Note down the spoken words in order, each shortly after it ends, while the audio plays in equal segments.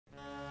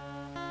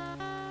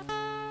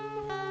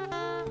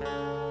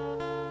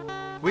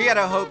We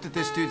gotta hope that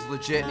this dude's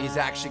legit and he's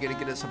actually gonna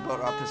get us a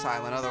boat off this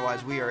island.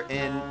 Otherwise, we are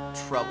in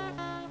trouble.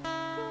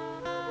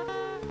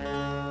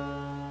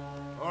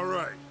 All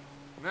right.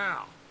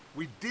 Now,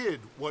 we did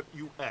what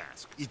you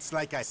asked. It's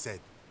like I said.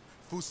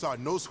 Fussar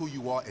knows who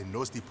you are and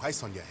knows the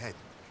price on your head.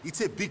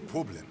 It's a big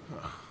problem.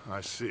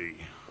 I see.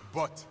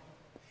 But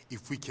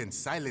if we can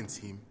silence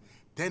him,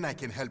 then I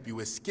can help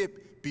you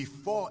escape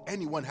before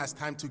anyone has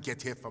time to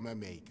get here from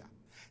America.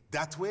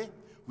 That way,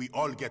 we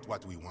all get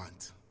what we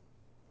want.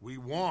 We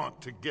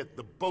want to get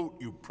the boat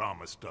you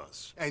promised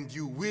us. And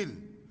you will.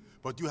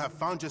 But you have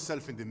found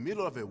yourself in the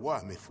middle of a war,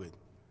 my friend.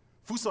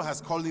 Fussar has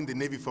called in the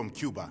Navy from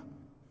Cuba.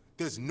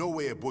 There's no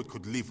way a boat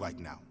could leave right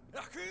now.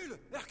 Hercule!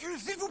 Hercule,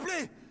 s'il vous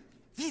plaît!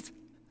 Vite!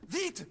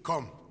 Vite!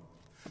 Come.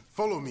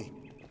 Follow me.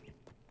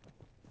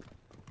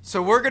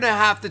 So we're gonna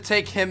have to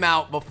take him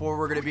out before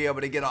we're gonna be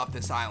able to get off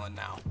this island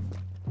now.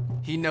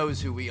 He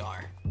knows who we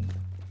are.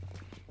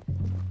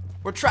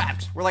 We're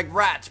trapped. We're like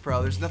rats,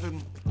 bro. There's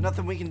nothing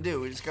we can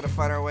do. We just gotta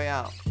find our way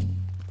out.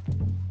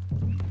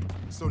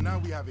 So now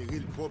we have a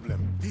real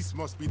problem. This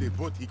must be the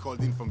boat he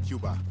called in from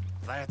Cuba.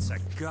 That's a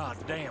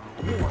goddamn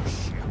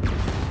warship.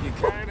 You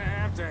kinda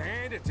have to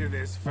hand it to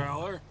this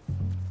feller.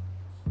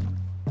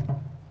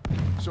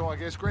 So I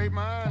guess great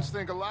minds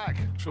think alike.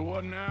 So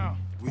what now?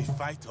 We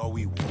fight or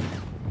we won't.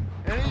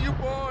 Any of you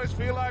boys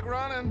feel like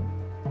running?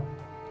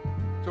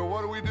 So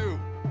what do?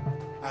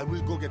 I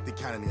will go get the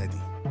cannon ready.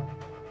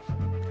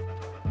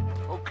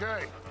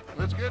 Okay,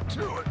 let's get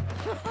to it.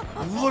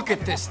 Look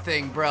at this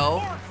thing,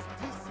 bro.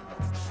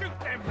 Shoot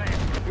them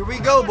then! Here we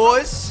go,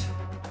 boys.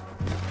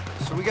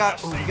 So we got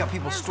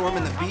people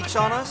storming the beach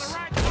on us.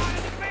 Why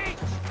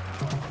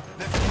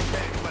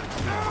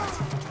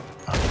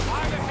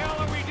the hell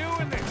are we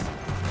doing this?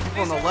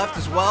 People on the left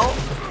as well.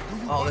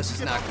 Oh, this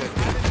is not good.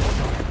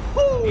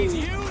 Woo!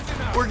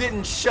 We're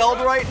getting shelled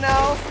right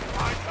now.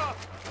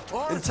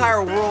 The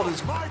entire world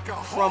is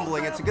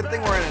crumbling. It's a good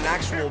thing we're in an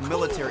actual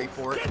military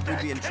port. We'd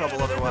be in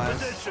trouble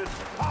otherwise.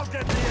 I'll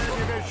get the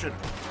ammunition.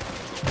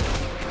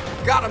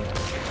 Got him.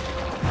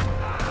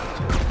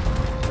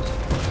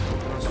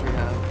 What else do we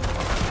have?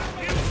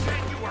 You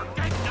said you were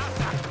getting us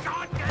a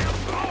goddamn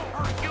boat,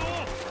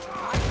 Hercule!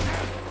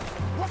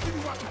 What do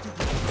you want me to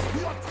do?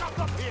 We are trapped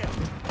up here.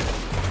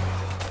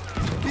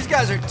 These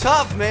guys are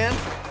tough, man.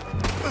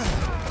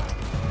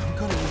 I'm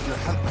gonna need your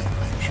help, my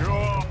friend.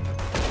 Sure.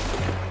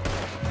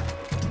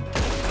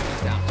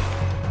 He's down.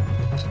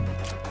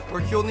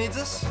 Hercule needs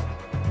us.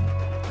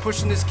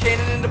 Pushing this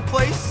cannon into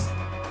place.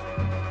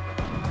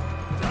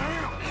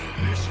 Damn,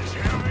 this is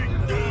heavy.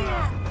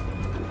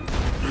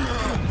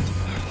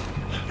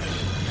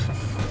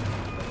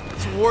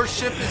 This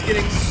warship is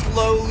getting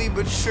slowly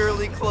but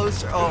surely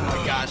closer. Oh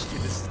my gosh,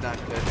 dude, this is not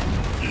good.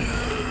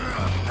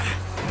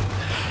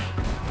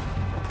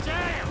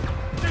 Damn!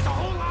 There's a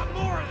whole lot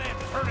more of them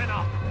turning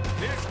up!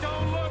 This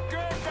don't look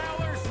good,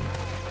 fellers!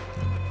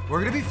 We're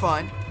gonna be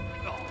fine.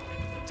 Oh,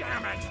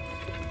 damn it!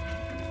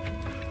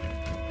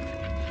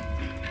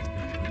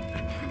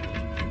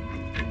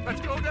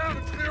 Let's go down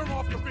and clear them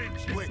off the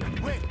beach. Wait,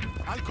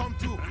 I'll come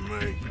too. And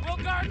me. We'll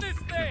guard this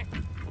thing!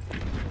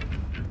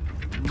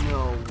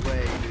 No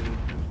way, dude.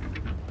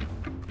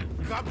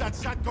 Grab that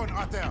shotgun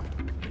out there.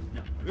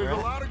 There's a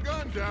lot of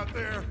guns out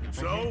there.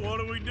 So, what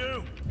do we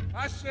do?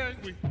 I said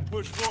we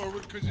push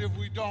forward, because if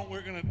we don't,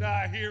 we're gonna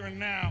die here and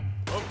now.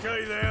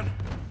 Okay, then.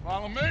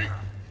 Follow me?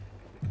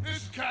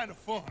 This is kind of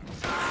fun.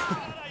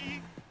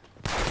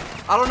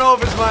 I don't know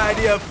if it's my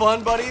idea of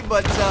fun, buddy,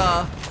 but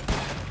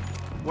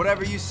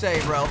whatever you say,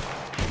 bro.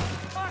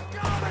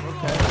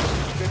 Okay.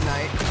 Good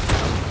night.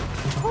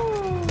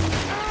 Woo.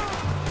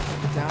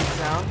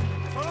 Down.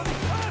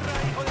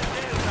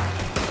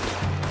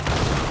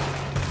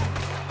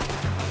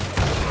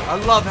 I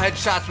love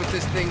headshots with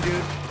this thing,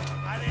 dude.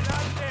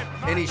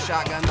 Any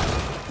shotgun.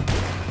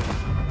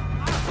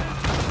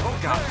 Oh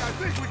I god.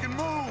 think we can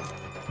move.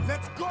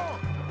 Let's go.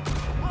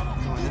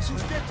 Going this way.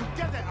 Stay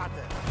together out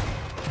there.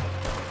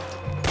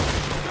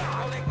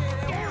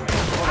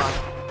 Hold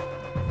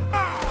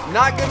on.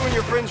 Not good when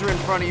your friends are in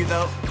front of you,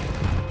 though.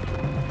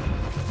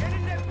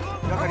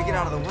 Y'all gotta get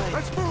out of the way.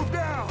 Let's move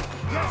down.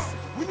 Yes,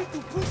 we need to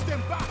push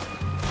them back.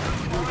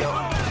 Here we go.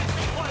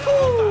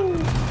 Woo.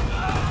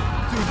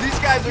 Dude, these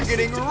guys are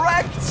getting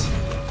wrecked.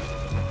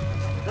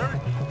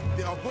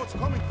 There are boats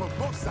coming from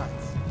both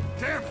sides.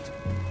 Damn it.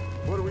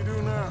 What do we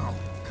do now?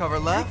 Cover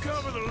You left,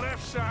 cover the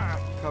left side.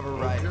 cover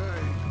right.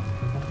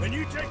 Okay. And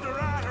you take the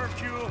right,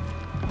 Hercule.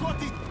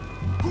 Got it.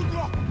 Good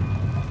luck.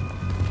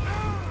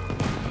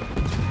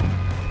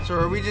 So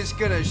are we just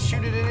gonna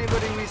shoot at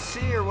anybody we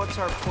see, or what's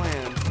our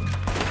plan?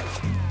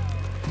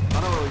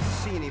 I don't really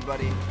see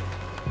anybody.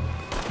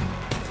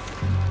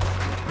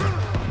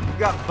 We've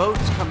got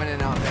boats coming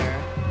in out there.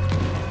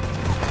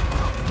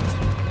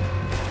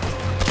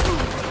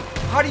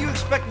 How do you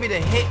expect me to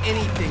hit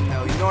anything,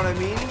 though? You know what I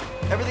mean?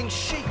 Everything's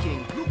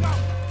shaking. Look out.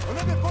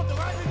 Another boat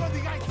arriving on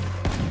the right.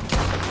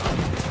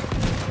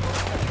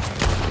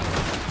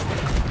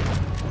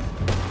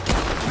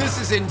 This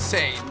is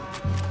insane.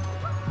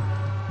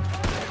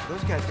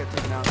 Those guys got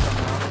taken out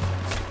somehow.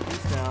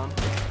 He's down.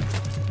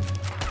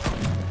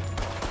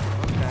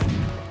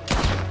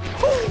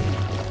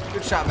 Woo!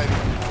 Good shot, baby.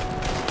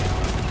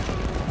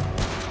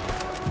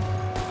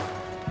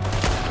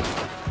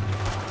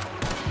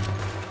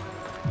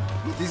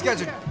 These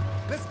guys are...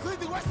 Let's clear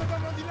the rest of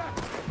them on the left.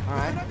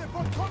 Alright. Another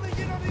boat coming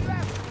in on the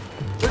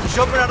left. They're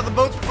jumping out of the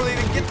boats before they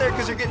even get there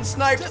because they're getting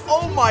sniped.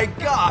 Oh my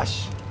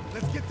gosh!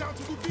 Let's get down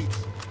to the beach.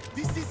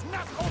 This is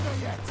not over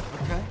yet.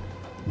 Okay.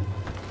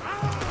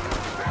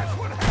 That's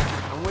what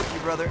happened. I'm with you,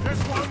 brother.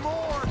 Just one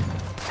more.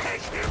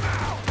 Take him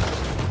out.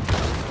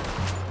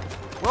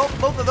 Well,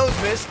 both of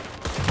those missed.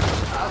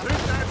 I think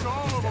that's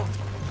all of them.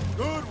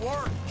 Good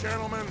work,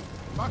 gentlemen.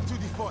 Back to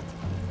the fort.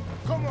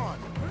 Come on.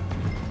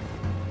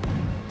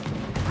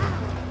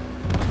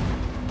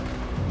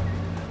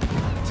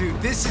 Dude,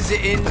 this is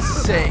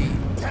insane.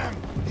 Damn,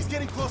 he's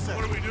getting closer.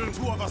 What do we do?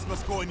 Two of us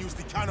must go and use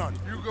the cannon.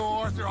 You go,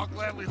 Arthur. I'll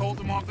gladly hold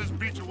them off this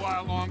beach a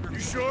while longer. You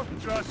sure?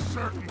 Just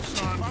certain,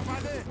 son.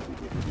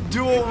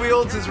 Dual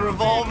wields his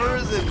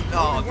revolvers and...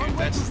 Oh, dude,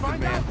 that's just the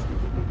man.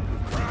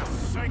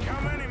 Christ's sake,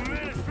 how many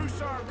minutes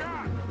Fusar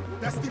got?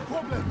 That's the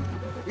problem.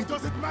 It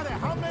doesn't matter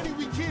how many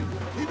we kill.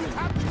 He will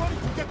have the money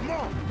to get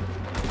more.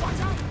 Watch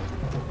out!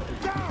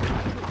 Down!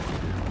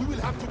 We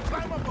will have to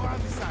climb up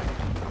around the side.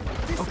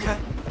 This Okay. way.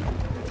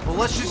 Well,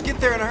 let's just get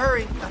there in a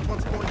hurry. That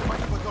one's going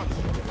right for Dutch.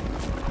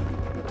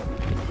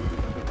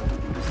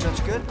 Is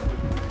Dutch good?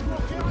 You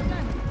okay on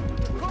that?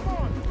 Come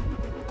on!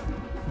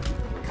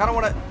 Kind of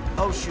want to...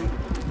 Oh, shoot.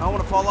 I don't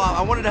want to fall off.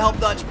 I wanted to help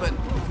Dutch, but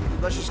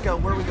let's just go.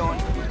 Where are we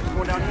going?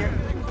 Going down here?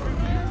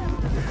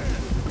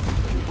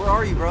 Where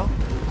are you, bro?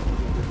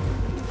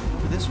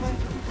 This way?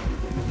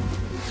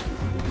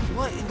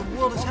 What in the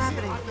world is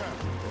happening?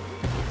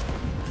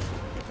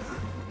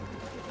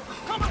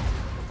 Come on!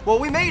 Well,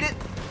 we made it.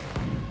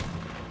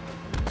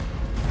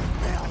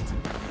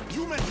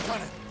 You make the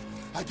cannon.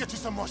 I'll get you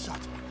some more shot.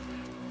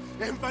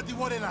 Aim at the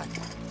water line.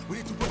 We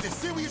need to put a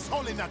serious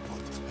hole in that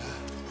boat.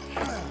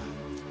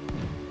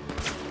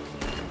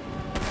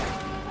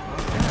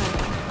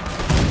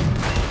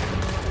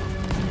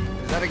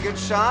 Is that a good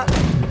shot?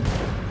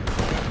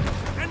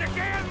 And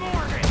again,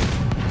 Morgan!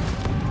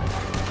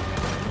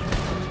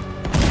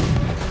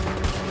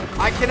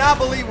 I cannot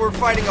believe we're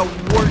fighting a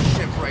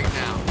warship right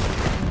now.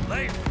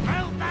 They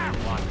felt that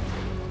one!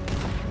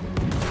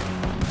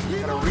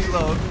 Gotta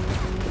reload.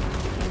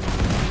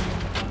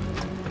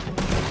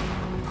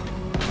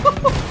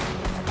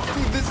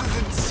 Dude, this is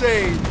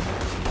insane.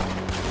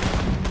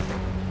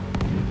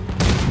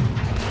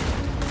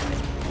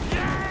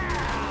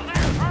 Yeah!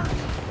 That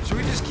hurt! Should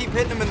we just keep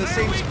hitting them in the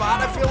same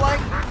spot, I feel like?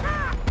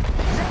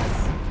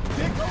 Yes!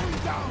 They're going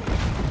down!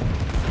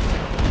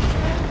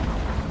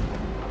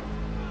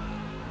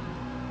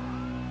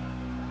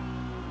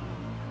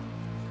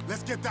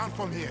 Let's get down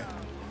from here.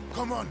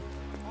 Come on.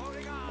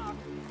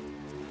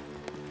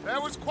 That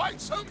was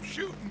quite some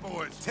shooting,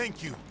 boys.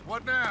 Thank you.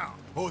 What now?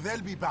 Oh,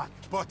 they'll be back.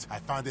 But I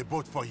found a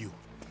boat for you.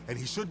 And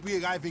he should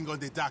be arriving on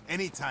the dock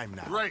any time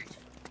now. Great.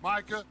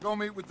 Micah, go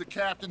meet with the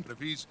captain. If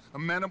he's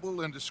amenable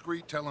and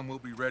discreet, tell him we'll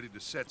be ready to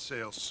set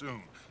sail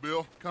soon.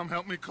 Bill, come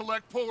help me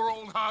collect poor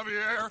old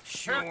Javier.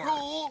 Sure.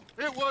 Hercule,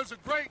 it was a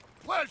great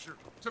pleasure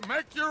to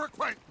make your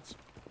acquaintance.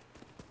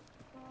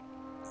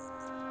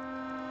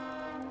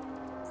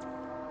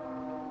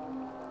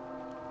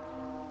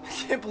 I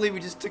can't believe we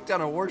just took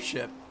down a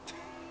warship.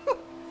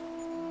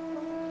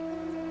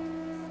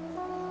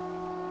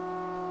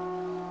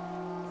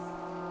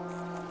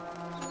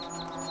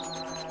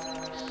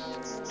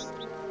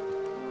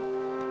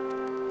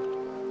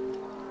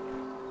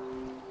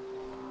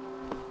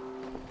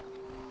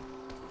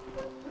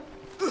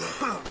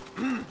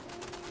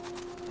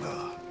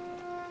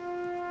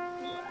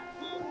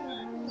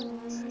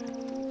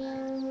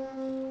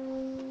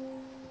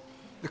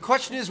 The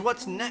question is,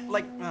 what's next?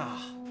 Like,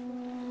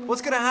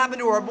 what's gonna happen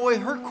to our boy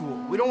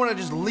Hercule? We don't want to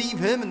just leave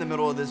him in the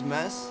middle of this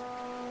mess.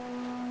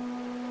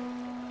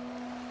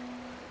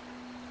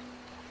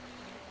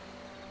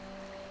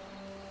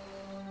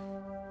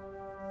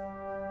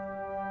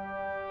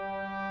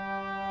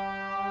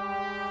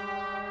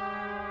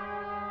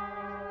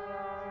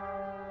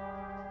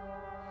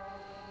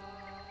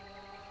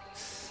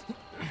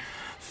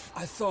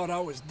 I thought I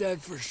was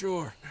dead for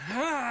sure.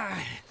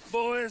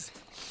 Boys,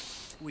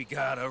 we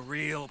got a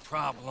real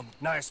problem.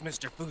 Nice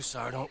Mr.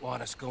 Fusar don't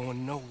want us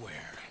going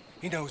nowhere.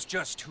 He knows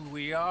just who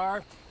we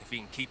are. If he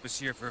can keep us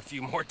here for a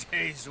few more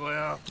days,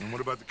 well... And what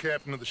about the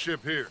captain of the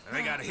ship here?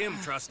 They got him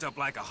trussed up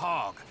like a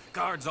hog.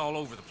 Guards all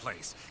over the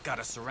place. Got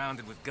us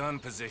surrounded with gun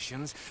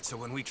positions, so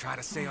when we try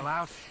to sail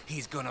out,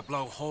 he's gonna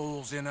blow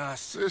holes in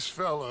us. This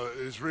fella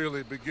is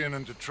really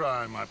beginning to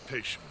try my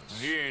patience.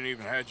 He ain't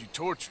even had you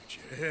tortured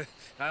yet.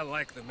 I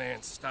like the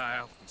man's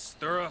style. He's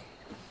thorough,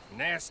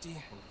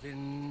 nasty, and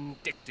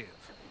vindictive.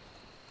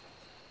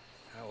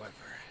 However,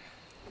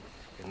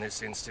 in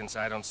this instance,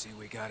 I don't see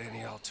we got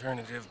any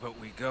alternative, but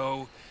we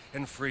go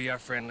and free our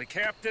friendly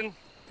captain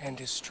and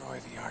destroy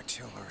the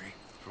artillery.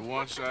 For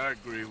once, I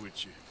agree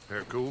with you.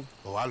 Hercule?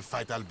 Oh, I'll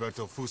fight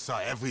Alberto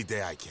Fusar every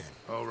day I can.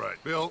 All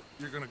right. Bill,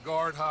 you're gonna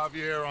guard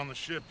Javier on the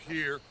ship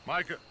here.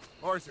 Micah,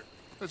 Arthur,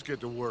 let's get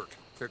to work.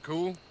 They're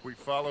cool. We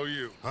follow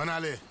you.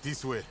 Anale,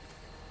 this way.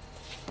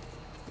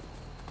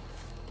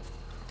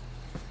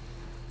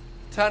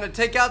 Time to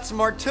take out some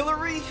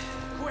artillery.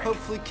 Quick,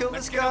 Hopefully kill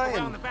let's this get guy up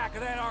around and the back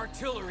of that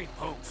artillery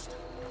post.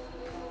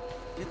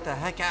 get the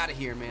heck out of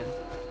here, man.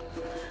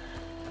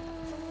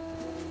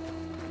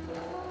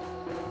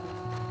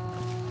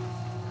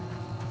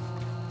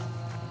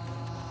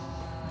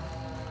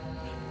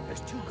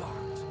 There's 2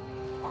 guards.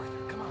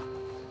 Arthur, come on.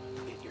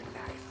 Get your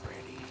knife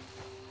ready.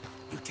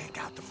 You take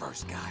out the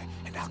first guy,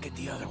 and I'll get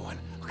the other one,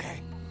 okay?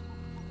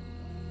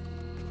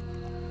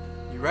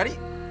 You ready?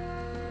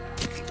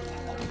 Okay,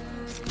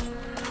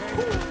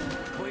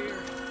 clear.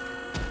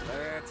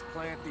 Let's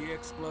plant the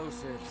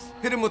explosives.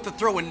 Hit him with the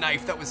throwing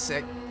knife. That was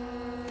sick.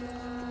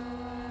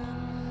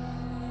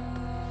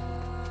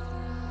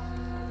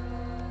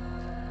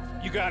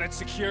 You got it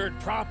secured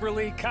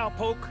properly,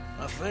 cowpoke?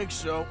 I think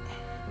so.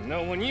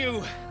 Knowing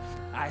you,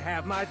 I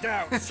have my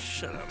doubts.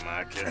 Shut up,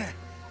 Micah.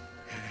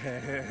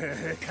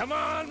 Come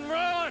on,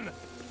 run!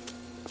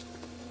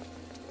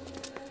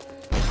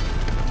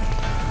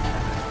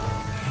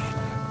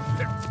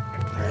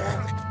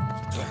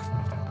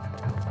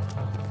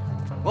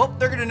 Well,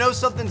 they're gonna know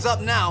something's up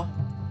now.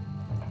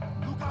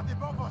 Look out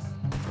above us.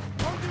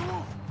 On the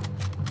roof.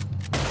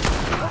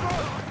 Come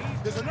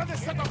on. There's another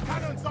set of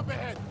cannons up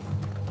ahead.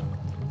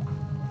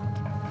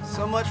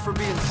 So much for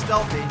being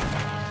stealthy.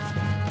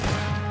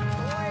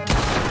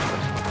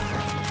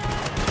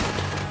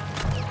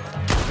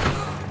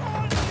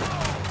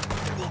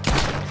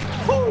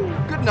 Woo!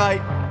 Good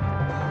night.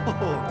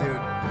 Oh, dude.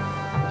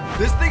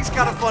 This thing's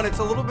kind of fun. It's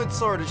a little bit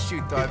slower to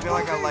shoot, though. I feel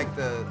like I like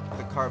the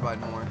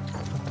carbine more.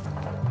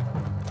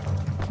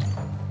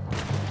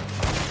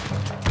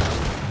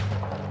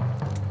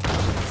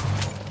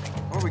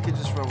 Or we could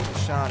just run with the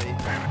shotty.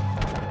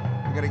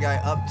 We got a guy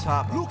up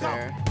top up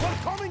there. We're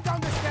coming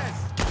down the stairs.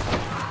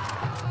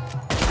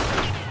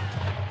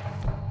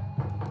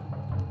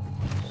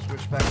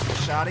 Switch back to the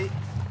shotty.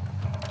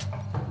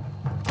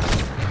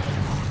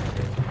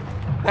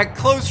 That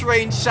close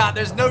range shot,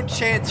 there's no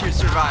chance you're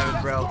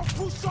surviving, bro. Let's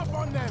go push up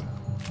on them.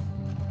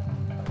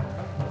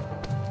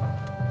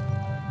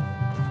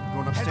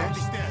 Going Head down upstairs?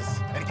 the stairs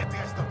and get the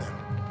rest of them.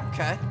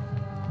 Okay.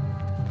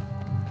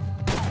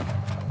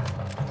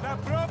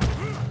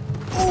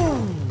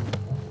 Ooh.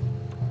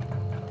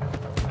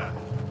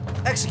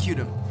 Execute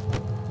him.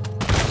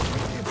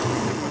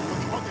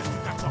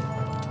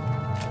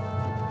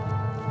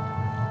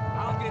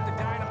 I'll get the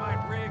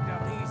dynamite rigged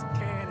on these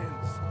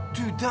cannons.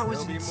 Dude, that was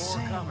There'll be more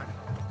insane. coming.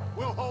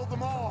 We'll hold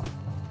them off.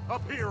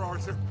 Up here,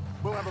 Arthur.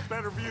 We'll have a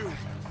better view.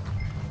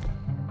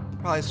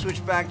 Probably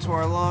switch back to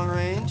our long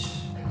range.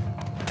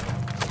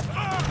 Where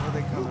are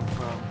they coming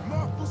from?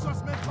 More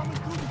Fusas men coming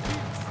through the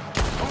fields.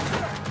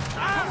 Okay.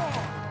 Come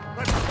on.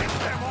 Let's hit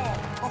them all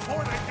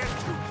before they get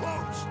too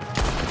close.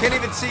 Can't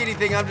even see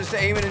anything. I'm just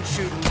aiming and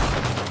shooting.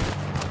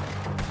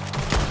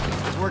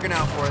 It's working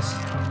out for us.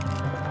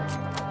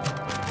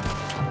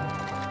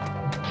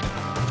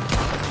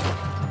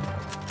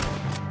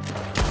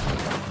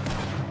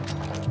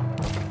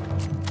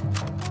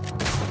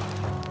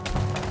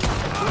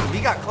 Ooh,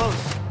 he got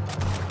close.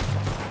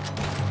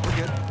 We're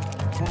good.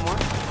 One more.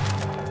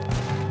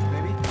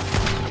 Maybe.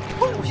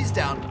 Ooh, he's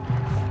down.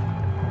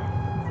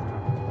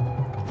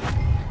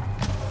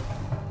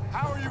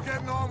 How are you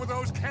getting on with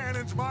those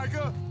cannons,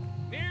 Micah?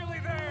 Nearly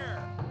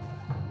there.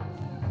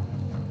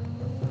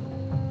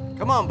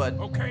 Come on, bud.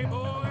 Okay,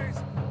 boys,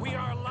 we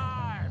are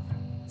live.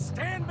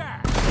 Stand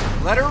back.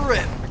 Let her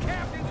rip. The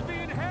captain's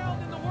being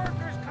held in the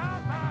workers'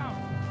 compound.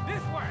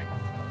 This way.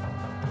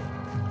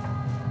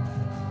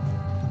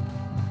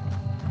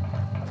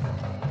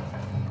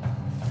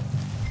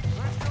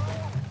 Let's go.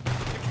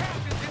 The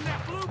captain's in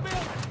that blue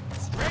building.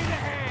 Straight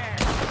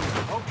ahead.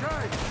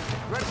 Okay.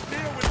 Let's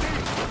deal with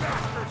these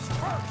bastards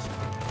first.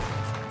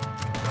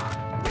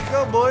 Here we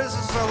go, boys.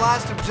 This is our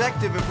last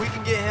objective. If we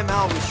can get him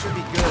out, we should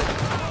be good.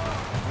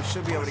 We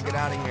should be able to get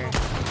out of here.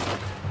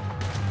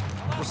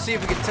 We'll see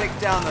if we can take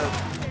down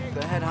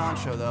the head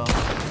honcho, though.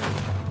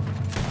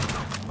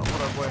 Oh,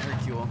 what our boy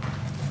Hercule.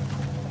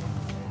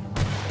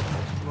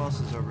 Who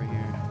else is over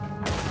here?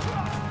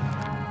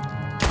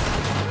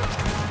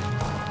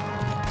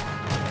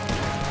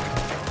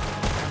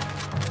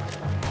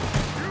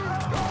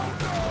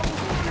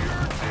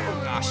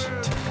 Oh, gosh.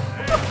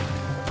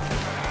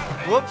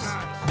 Whoops.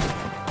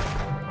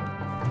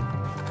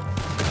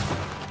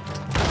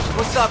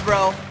 What's up,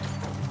 bro?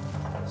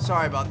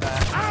 Sorry about that.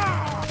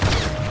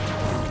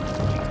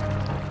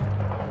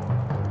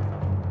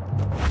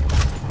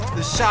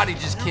 The shotty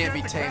just can't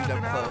be tamed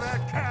up Out of close.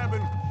 that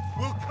cabin.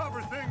 We'll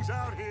cover things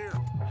out here.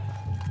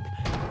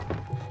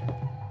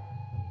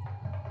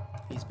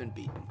 He's been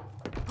beaten.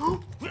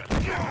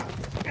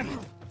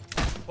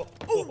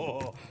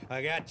 Oh,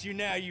 I got you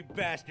now, you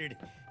bastard.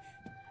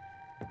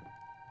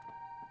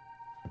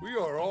 We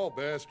are all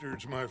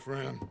bastards, my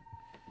friend.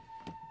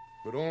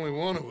 But only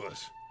one of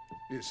us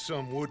is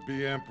some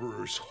would-be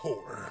emperor's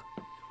whore.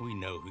 We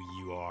know who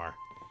you are.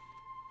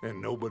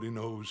 And nobody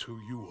knows who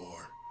you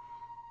are.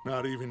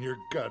 Not even your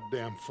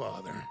goddamn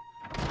father.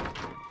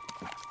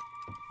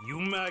 You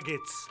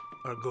maggots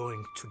are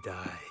going to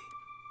die.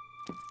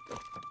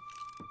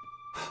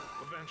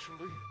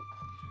 Eventually,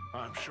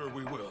 I'm sure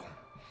we will.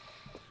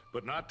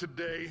 But not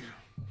today,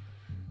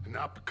 and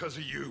not because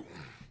of you.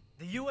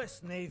 The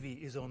U.S. Navy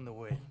is on the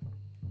way.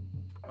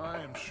 I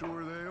am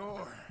sure they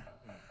are.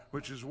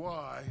 Which is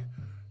why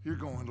you're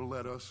going to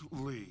let us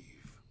leave.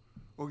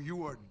 Or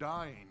you are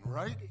dying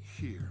right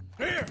here.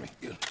 Here!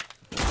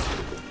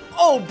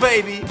 Oh,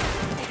 baby!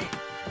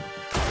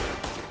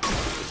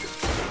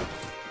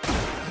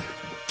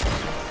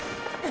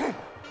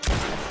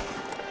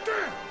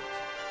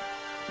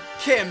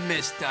 Can't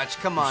miss, Dutch.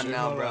 Come on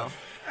now, bro.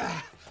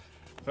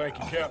 Thank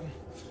you, Captain.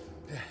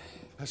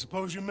 I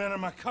suppose you men are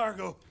my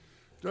cargo.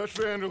 Dutch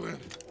Van der Linde,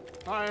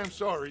 I am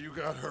sorry you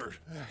got hurt.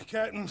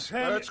 Captain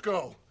Sam. Let's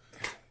go.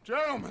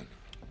 Gentlemen.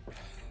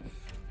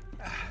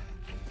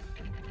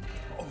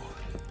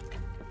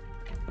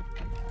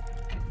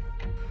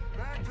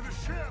 Back to the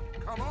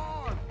ship. Come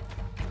on.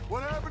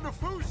 What happened to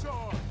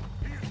Fusar?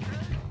 He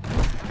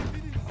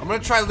escaped? I'm gonna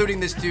try looting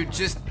this dude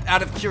just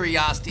out of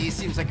curiosity. He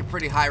seems like a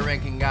pretty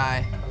high-ranking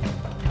guy.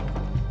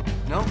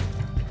 No?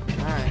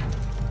 Alright.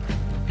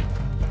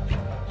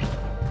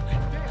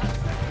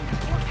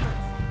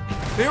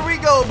 Here we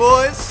go,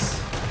 boys.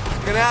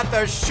 Gonna have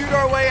to shoot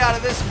our way out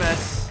of this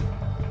mess.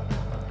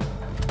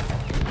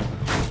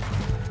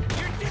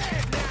 You're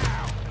dead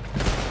now!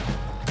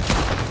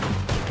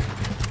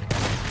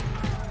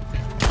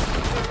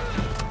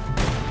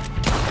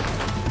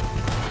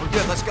 We're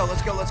good. Let's go,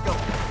 let's go, let's go.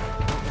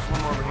 There's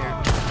one more over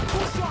here.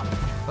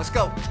 Let's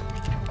go.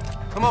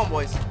 Come on,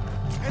 boys.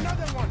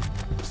 Another one!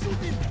 Shoot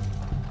him!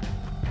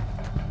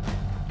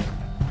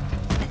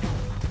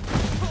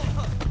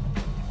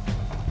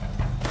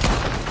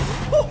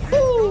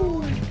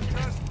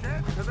 Just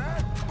get to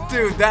that.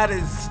 Dude, that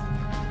is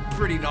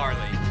pretty gnarly.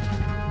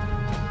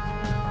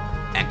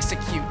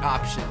 Execute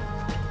option.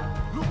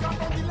 Look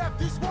up on the left,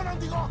 this one on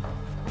the right!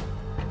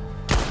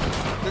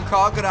 Good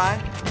call, good eye.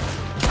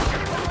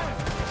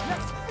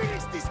 Let's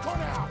finish this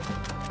corner out!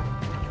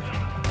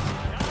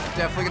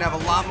 Definitely gonna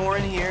have a lot more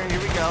in here. Here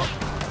we go.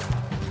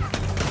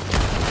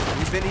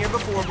 We've been here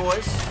before,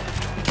 boys.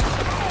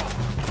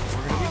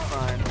 We're gonna be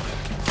fine.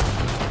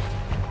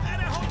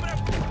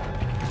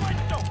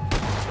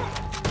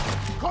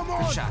 Come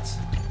on! Good shots.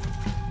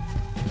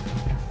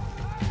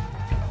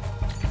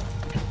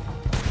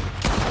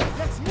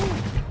 Let's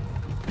move!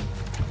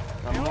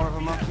 Got more of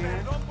them up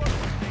here.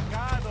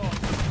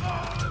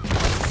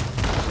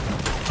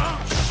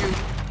 Shoot.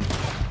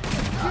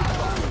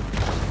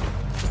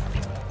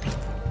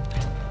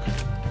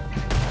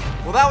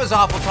 Well, that was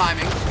awful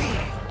timing.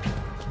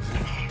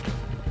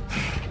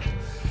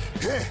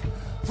 Hey,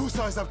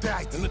 Fusar is up there.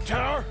 In the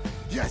tower?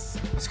 Yes.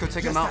 Let's go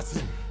take him out. That's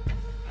him.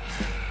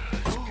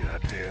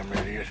 Goddamn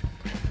idiot.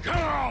 Come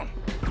on!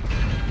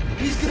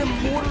 He's gonna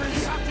mortar We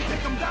his. have to take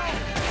him down!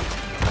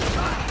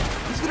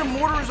 He's gonna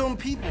mortar his own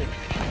people.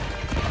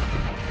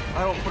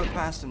 I don't put it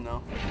past him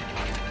though.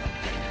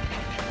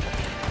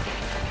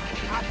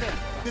 Arthur,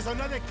 there's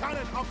another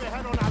cannon up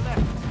ahead on our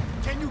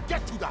left. Can you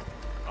get to that?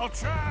 I'll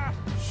try.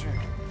 Sure.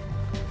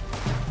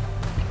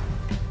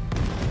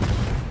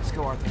 Let's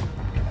go, Arthur.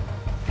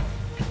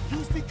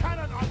 Use the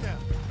cannon on them.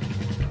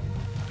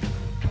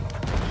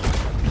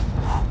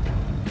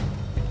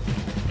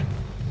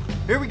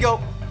 Here we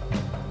go.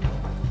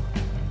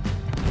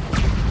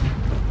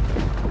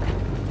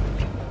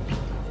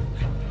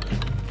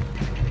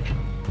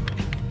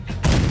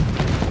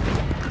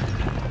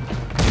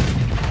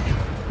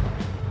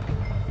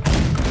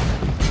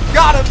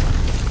 Got him.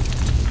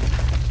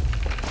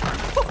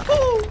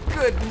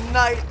 Good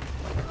night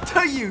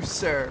to you,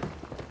 sir.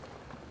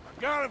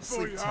 Got it for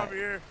Sleep you, tight.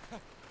 Javier.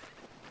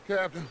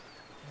 Captain,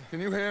 can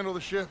you handle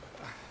the ship?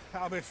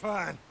 I'll be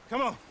fine.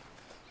 Come on.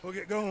 We'll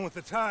get going with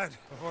the tide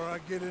before I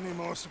get any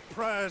more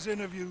surprise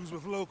interviews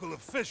with local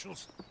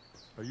officials.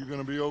 Are you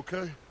gonna be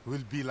okay?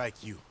 We'll be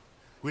like you.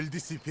 We'll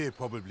disappear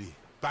probably.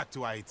 Back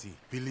to Haiti.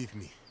 Believe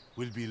me,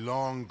 we'll be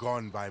long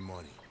gone by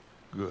morning.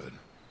 Good.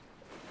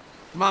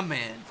 My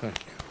man. Thank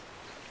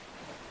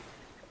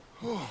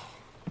you.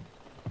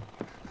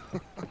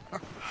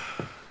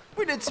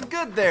 We did some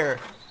good there.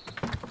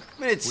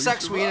 I mean, it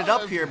sucks we ended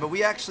up survived. here, but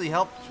we actually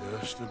helped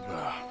Just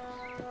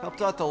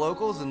about. out the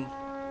locals and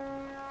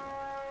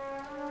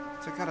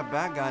took out a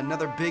bad guy.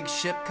 Another big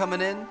ship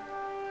coming in.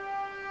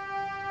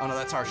 Oh no,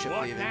 that's our ship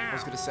What leaving. I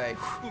was now? gonna say.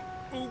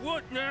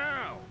 What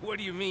now? What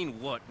do you mean,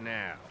 what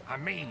now? I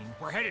mean,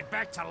 we're headed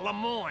back to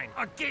Lemoyne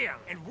again,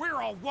 and we're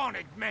all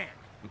wanted men.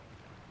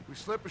 We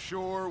slip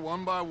ashore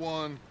one by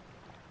one,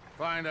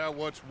 find out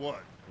what's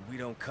what. We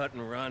don't cut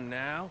and run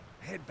now?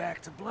 Head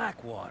back to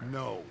Blackwater.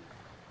 No,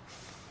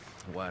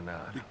 Why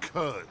not?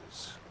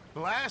 because the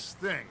last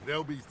thing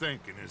they'll be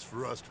thinking is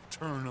for us to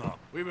turn up.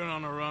 We've been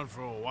on the run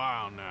for a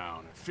while now,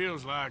 and it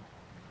feels like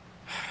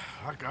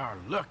our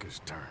luck has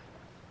turned.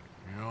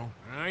 You know,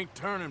 and I ain't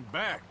turning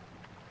back.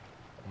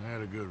 We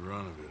had a good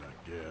run of it,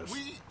 I guess.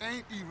 We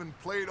ain't even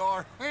played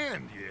our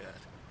hand yet.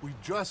 We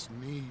just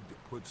need to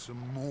put some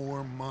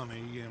more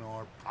money in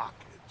our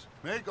pockets.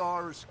 Make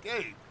our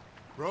escape.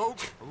 Broke,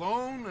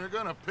 alone, they're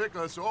gonna pick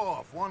us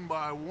off one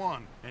by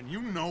one. And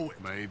you know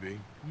it. Maybe.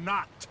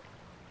 Not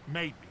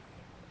maybe.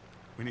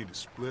 We need to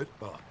split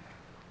up.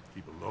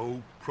 Keep a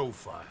low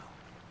profile.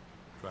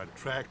 Try to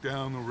track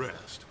down the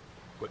rest.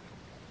 But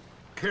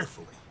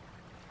carefully.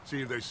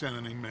 See if they send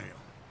any mail.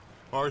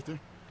 Arthur,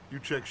 you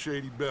check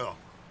Shady Belle.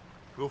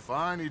 We'll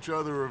find each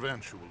other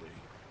eventually.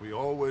 We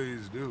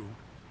always do.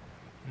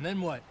 And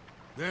then what?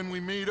 Then we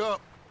meet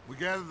up. We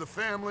gather the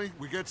family,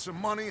 we get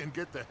some money, and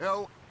get the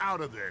hell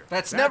out of there.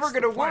 That's never the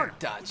gonna plan. work,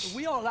 Dutch.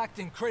 We all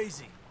acting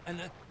crazy. And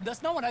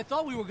that's not what I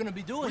thought we were gonna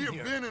be doing We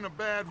here. have been in a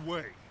bad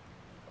way.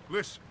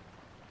 Listen.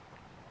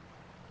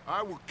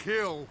 I will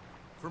kill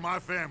for my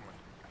family.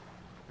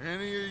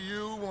 Any of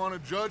you want to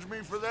judge me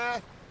for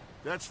that?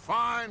 That's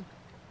fine.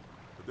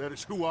 But that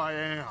is who I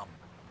am.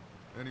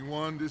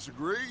 Anyone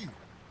disagree?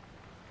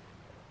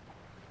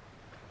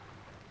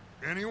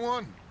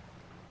 Anyone?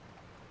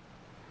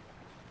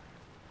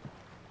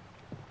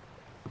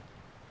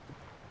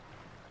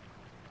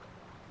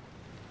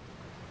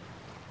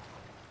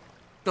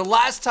 The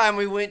last time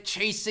we went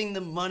chasing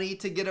the money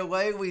to get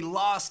away, we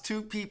lost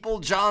 2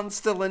 people. John's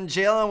still in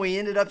jail, and we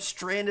ended up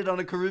stranded on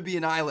a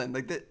Caribbean island.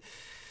 Like that.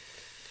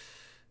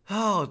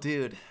 Oh,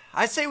 dude.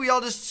 I say we all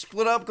just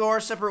split up, go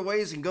our separate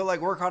ways, and go like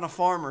work on a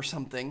farm or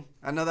something.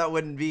 I know that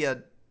wouldn't be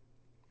a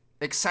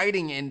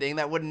exciting ending.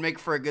 That wouldn't make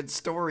for a good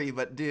story,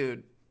 but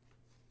dude,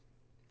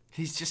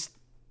 he's just,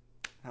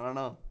 I don't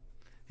know.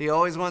 He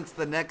always wants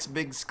the next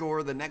big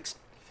score, the next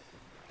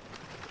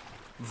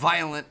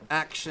violent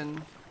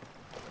action.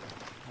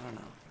 I don't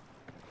know.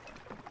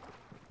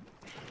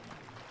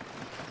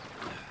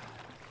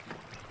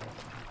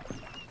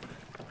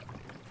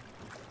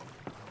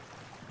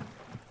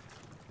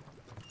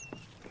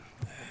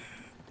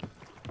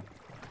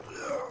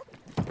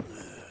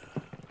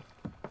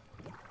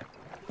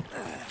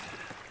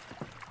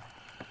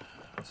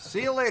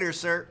 See you later,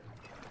 sir.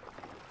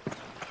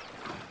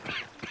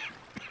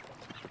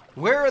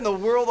 Where in the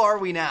world are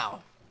we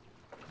now?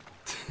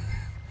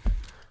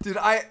 Dude,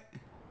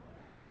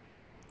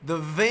 the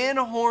Van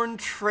Horn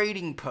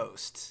Trading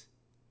Post,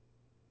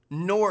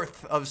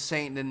 north of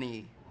Saint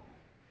Denis.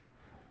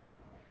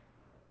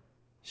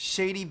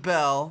 Shady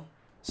Belle.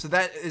 So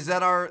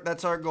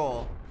that's our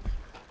goal.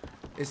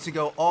 Is to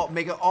go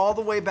make it all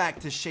the way back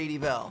to Shady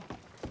Belle.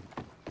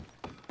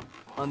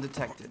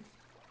 Undetected.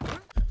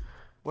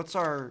 What's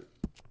our...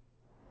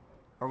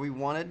 Are we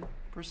wanted,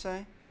 per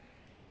se?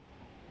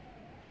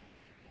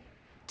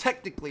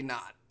 Technically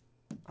not.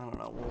 I don't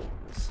know. We'll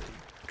see.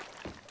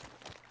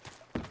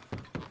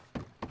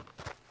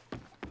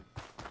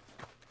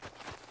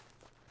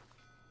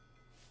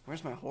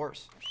 Where's my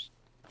horse?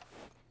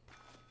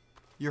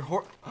 Your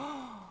horse...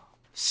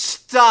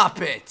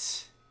 Stop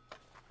it!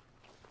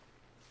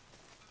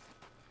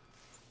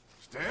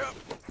 Stay up.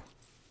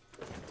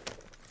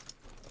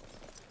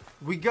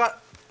 We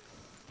got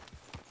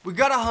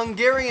a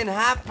Hungarian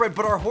half-bred,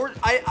 but our horse...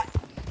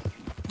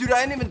 Dude,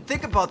 I didn't even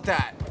think about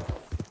that.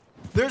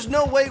 There's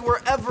no way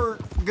we're ever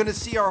gonna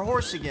see our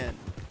horse again.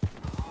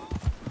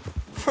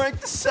 Frank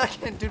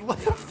II, dude, what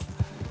the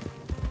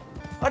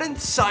I didn't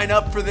sign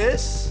up for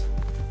this.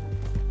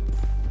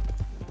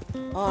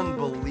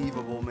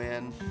 Unbelievable,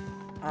 man.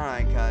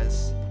 Alright,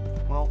 guys.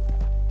 Well.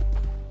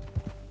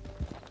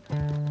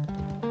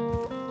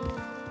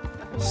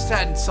 Just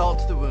adding salt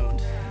to the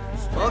wound.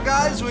 Well,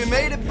 guys, we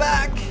made it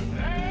back.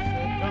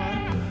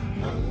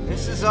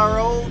 This is our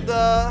old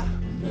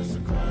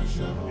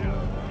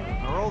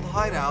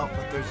hideout,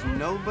 but there's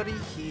nobody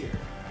here.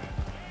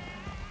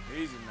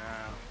 Easy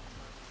now.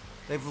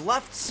 They've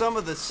left some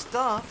of the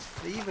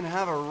stuff. They even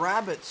have a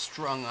rabbit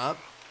strung up.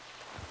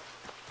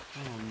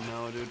 Oh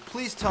no, dude.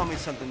 Please tell me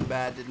something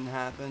bad didn't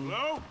happen.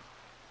 Hello?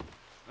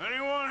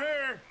 Anyone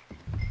here?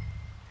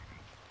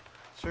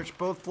 Search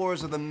both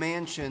floors of the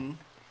mansion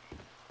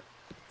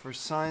for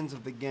signs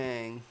of the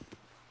gang.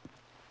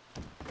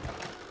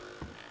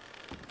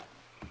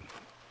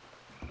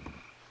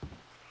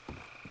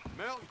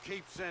 Milton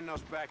keeps sending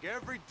us back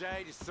every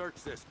day to search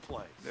this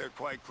place. There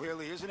quite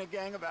clearly isn't a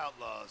gang of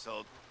outlaws,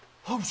 Holt.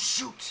 Oh,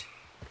 shoot!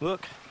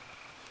 Look,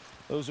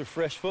 those are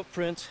fresh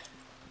footprints.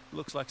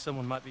 Looks like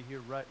someone might be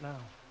here right now.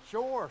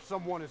 Sure,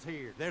 someone is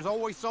here. There's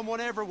always someone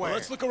everywhere. Well,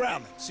 let's look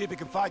around then. See if we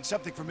can find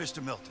something for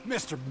Mr. Milton.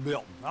 Mr.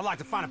 Milton. I'd like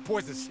to find a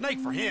poisonous snake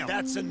for him.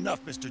 That's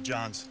enough, Mr.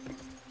 Johns.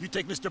 You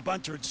take Mr.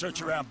 Bunter and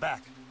search around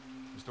back.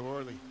 Mr.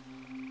 Worley,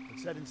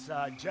 let's head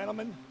inside.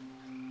 Gentlemen,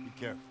 be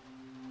careful.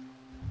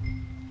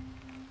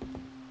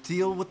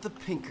 Deal with the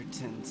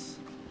Pinkertons.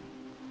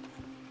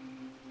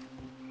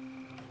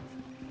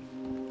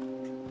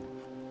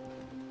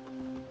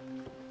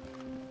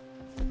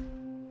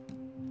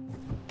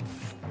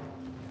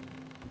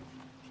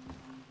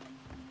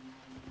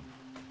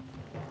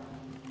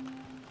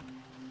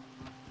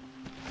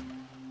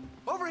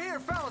 Over here,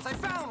 fellas, I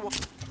found one.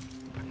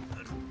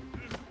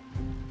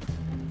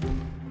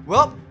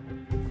 Well.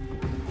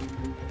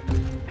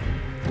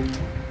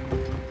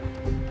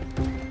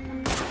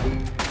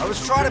 I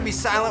was trying to be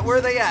silent. Where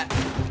are they at?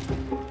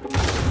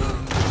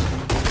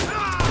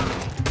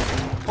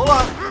 Hold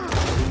on.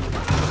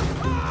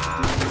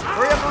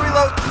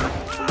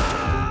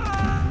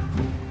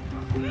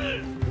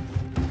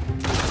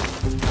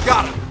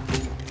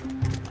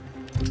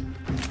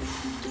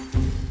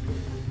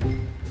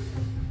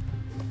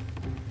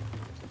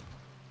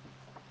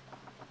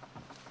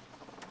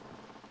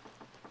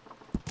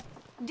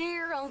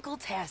 dear Uncle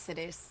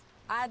Tacitus,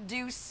 I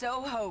do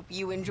so hope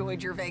you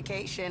enjoyed your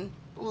vacation.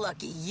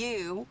 Lucky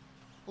you,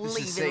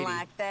 leaving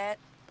like that.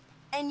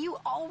 And you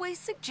always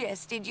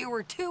suggested you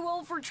were too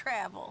old for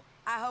travel.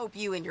 I hope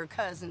you and your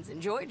cousins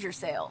enjoyed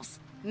yourselves.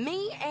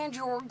 Me and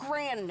your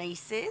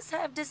grandnieces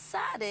have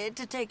decided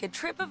to take a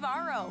trip of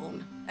our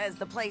own, as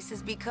the place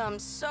has become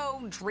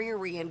so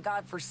dreary and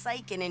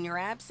godforsaken in your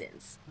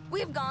absence. We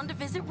have gone to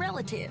visit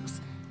relatives.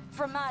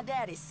 From my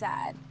daddy's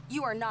side,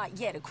 you are not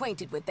yet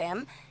acquainted with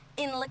them,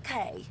 in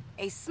Lacaille,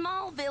 a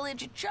small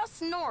village just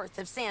north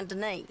of Saint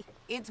Denis.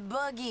 It's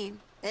buggy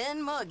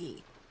and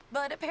muggy,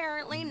 but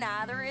apparently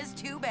neither is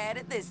too bad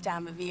at this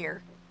time of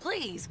year.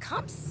 Please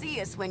come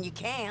see us when you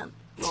can.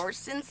 Yours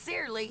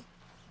sincerely,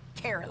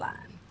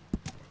 Caroline.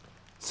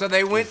 So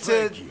they went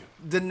to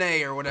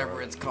Denis or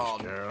whatever it's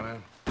called.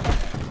 Caroline.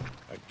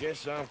 I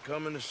guess I'm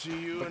coming to see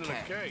you in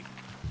Lacaille.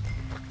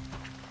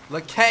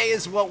 Lacaille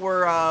is what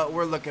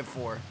we're looking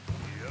for.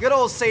 Good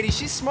old Sadie.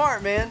 She's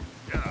smart, man.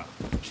 Yeah.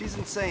 She's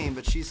insane,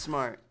 but she's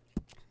smart.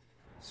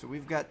 So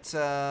we've got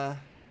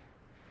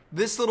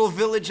this little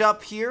village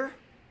up here,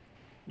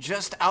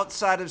 just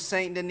outside of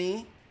Saint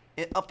Denis,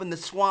 up in the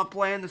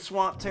swampland, the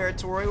swamp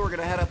territory. We're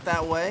gonna head up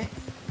that way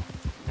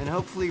and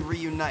hopefully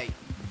reunite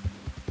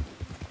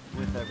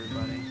with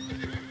everybody.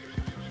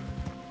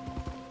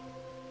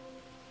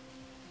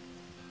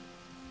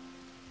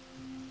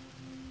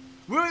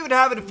 We don't even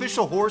have an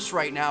official horse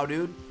right now,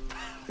 dude.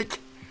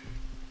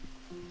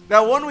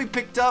 That one we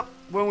picked up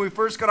when we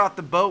first got off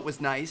the boat was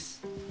nice.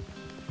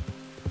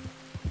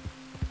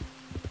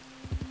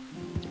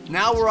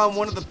 Now we're on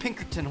one of the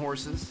Pinkerton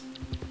horses.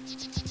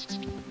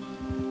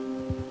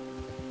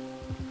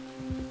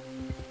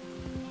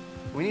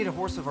 We need a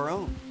horse of our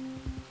own.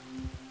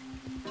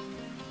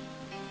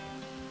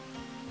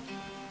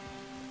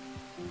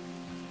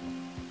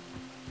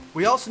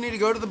 We also need to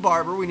go to the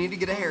barber. We need to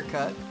get a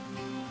haircut.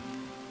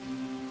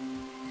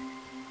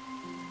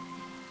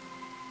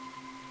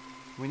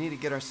 We need to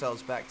get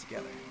ourselves back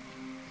together.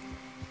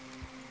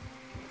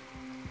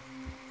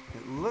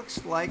 It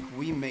looks like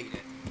we made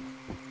it.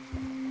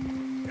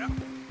 Yeah.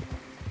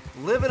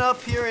 Living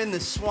up here in the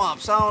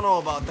swamps. I don't know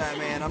about that,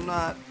 man. I'm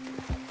not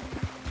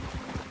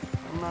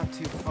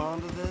too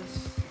fond of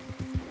this.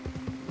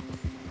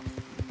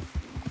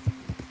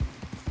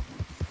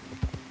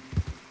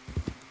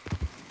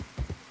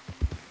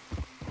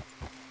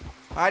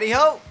 Howdy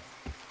ho!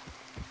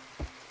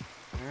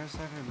 There's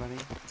everybody.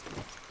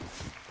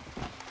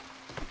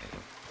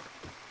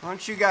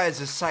 Aren't you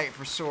guys a sight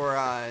for sore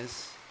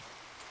eyes?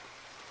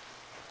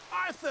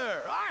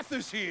 Arthur!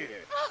 Arthur's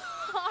here!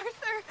 Oh,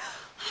 Arthur!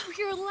 Oh,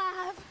 you're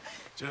alive.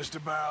 Just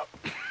about.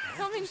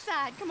 Come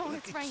inside. Come on,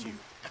 it's raining.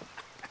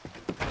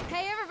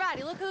 Hey,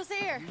 everybody, look who's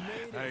here.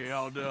 How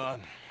y'all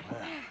doing?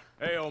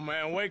 Hey, old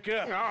man, wake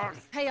up.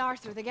 Hey,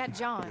 Arthur, they got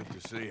John.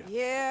 Good to see you.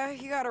 Yeah,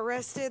 he got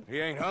arrested. He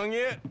ain't hung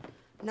yet?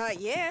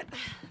 Not yet.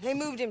 They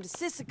moved him to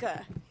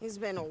Sisika. He's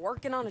been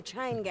working on a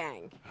chain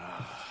gang.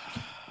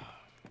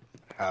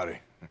 Howdy.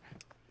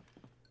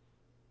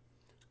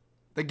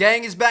 The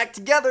gang is back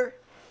together.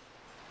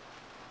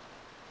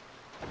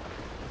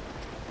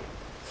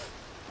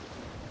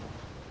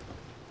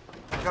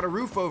 Got a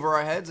roof over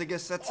our heads. I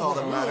guess that's all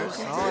that matters.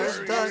 Oh, it's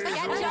done.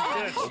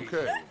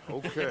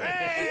 Okay.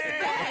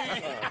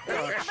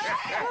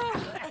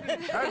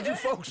 How did you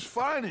folks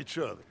find each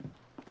other?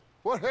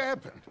 What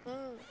happened?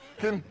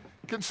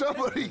 Can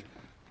somebody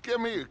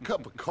give me a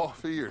cup of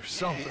coffee or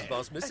something? It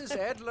was Mrs.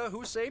 Adler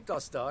who saved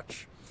us,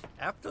 Dutch.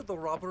 After the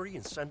robbery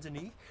in Saint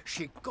Denis,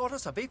 she got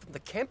us away from the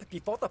camp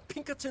before the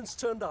Pinkertons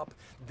turned up.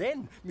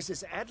 Then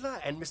Mrs. Adler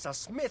and Mr.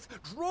 Smith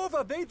drove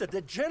away the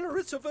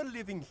degenerates who were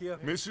living here.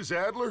 Mrs.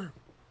 Adler,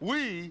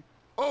 we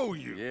owe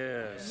you.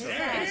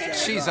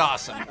 Yes. She's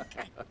awesome.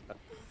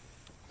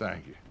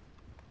 Thank you.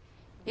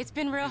 It's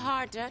been real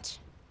hard, Dutch.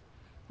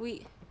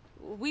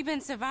 We've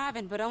been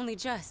surviving, but only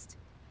just.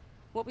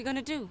 What we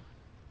gonna do?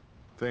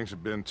 Things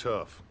have been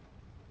tough.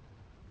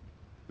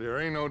 There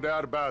ain't no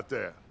doubt about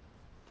that.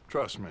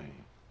 Trust me.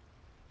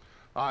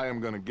 I am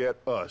gonna get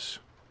us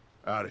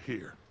out of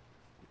here.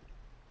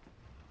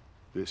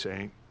 This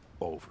ain't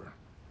over.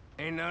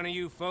 Ain't none of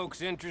you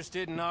folks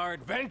interested in our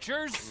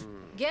adventures?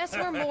 Guess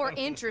we're more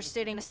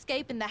interested in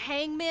escaping the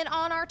hangmen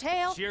on our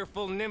tail.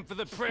 Cheerful nymph of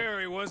the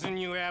prairie, wasn't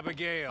you,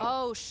 Abigail?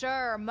 Oh,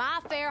 sure. My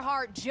fair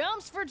heart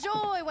jumps for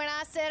joy when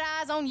I set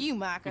eyes on you,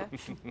 Micah.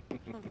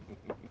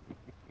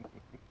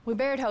 We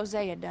buried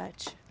Hosea,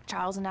 Dutch.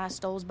 Charles and I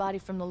stole his body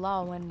from the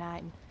law one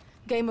night and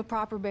gave him a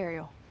proper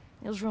burial.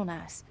 It was real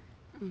nice.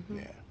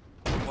 Yeah.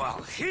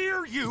 Well,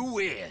 here you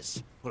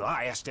is. Well,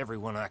 I asked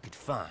everyone I could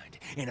find,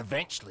 and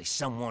eventually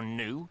someone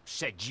new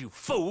said you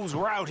fools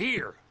were out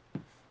here.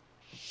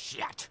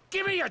 Shit.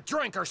 Give me a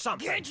drink or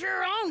something. Get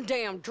your own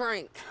damn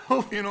drink.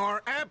 In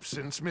our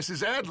absence,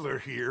 Mrs. Adler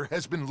here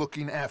has been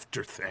looking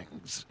after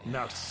things.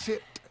 Now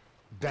sit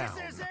down.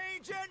 This is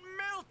Agent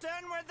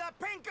Milton with the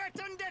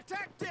Pinkerton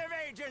Detective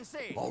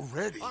Agency.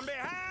 Already? On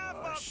behalf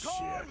of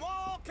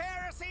Cornwall,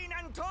 Kerosene,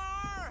 and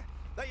Tar,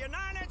 the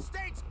United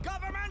States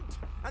government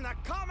and the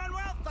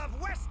Commonwealth of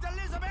West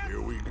Elizabeth?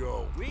 Here we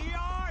go. We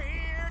are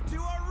here to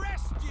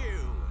arrest you.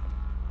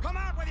 Come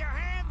out with your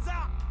hands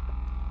up.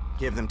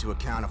 Give them to a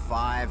count of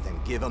 5, then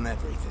give them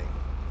everything.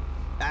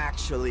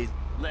 Actually,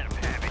 let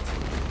them have it.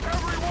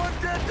 Everyone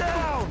get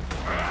down!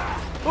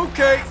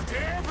 Okay.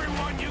 To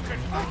everyone you can...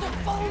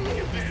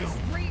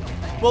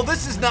 Well,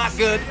 this is not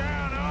good.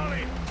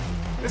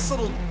 This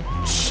little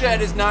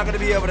shed is not going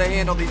to be able to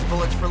handle these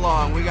bullets for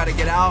long. We got to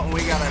get out and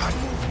we got to...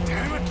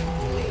 Damn it.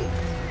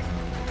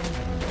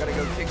 Got to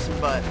go kick some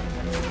butt.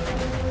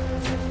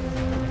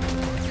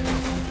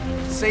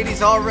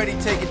 Sadie's already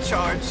taking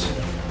charge.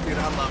 Dude,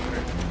 I love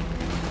her.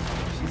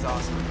 She's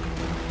awesome.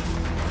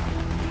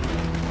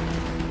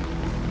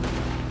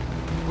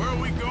 Where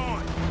are we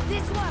going?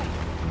 This way.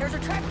 There's a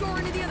trapdoor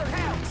into the other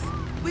house.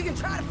 We can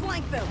try to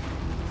flank them.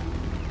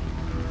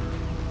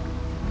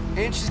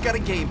 And she's got a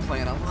game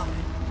plan. I love it.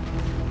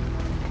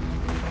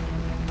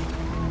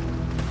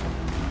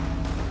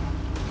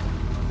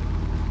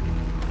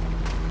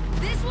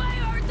 This way,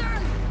 Arthur!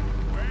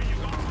 Where are you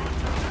going to run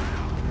to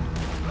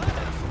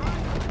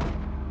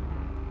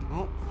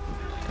now? Oh.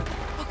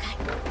 Okay,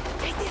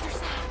 take the other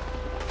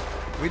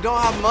side. We don't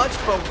have much,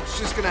 but it's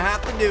just going to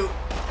have to do.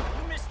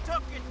 You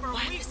mistook it for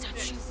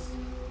weakness.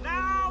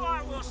 Now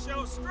I will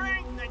show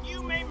strength, and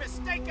you may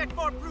mistake it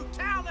for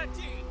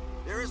brutality.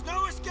 There is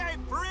no escape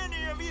for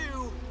any of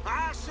you.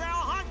 I shall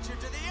hunt you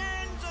to the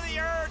ends of the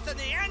earth and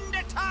the end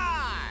of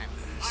time.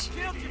 I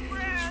killed your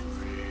friends.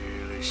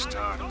 Really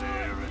starting to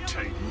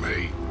irritate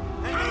me.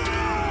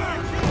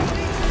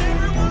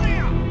 Every one of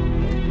you.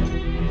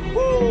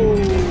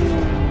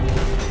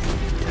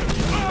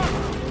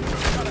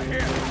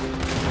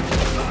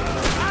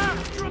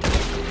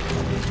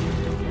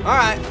 All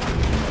right.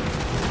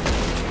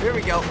 Here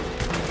we go.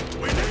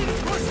 We need to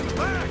push them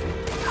back.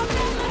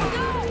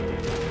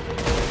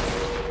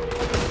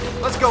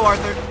 Let's go,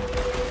 Arthur.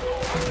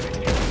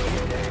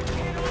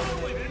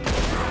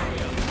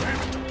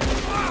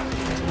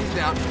 He's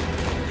down.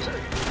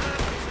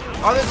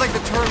 Arthur's like the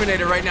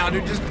Terminator right now,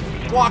 dude. Just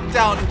walked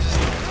out and just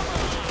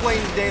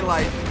plain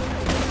daylight.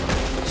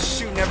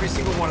 Shooting every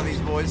single one of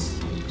these boys.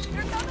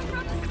 They're coming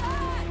from the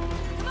side.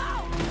 Come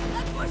on,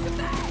 let's push them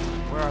back.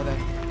 Where are they?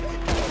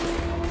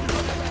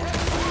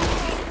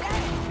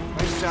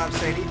 Nice job,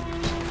 Sadie.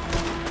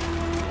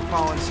 We're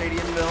following Sadie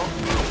and Bill.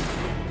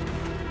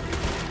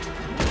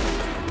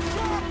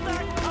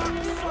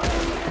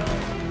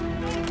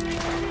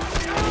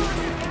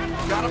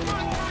 Got him.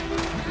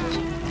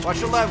 Watch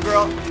your left,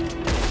 girl.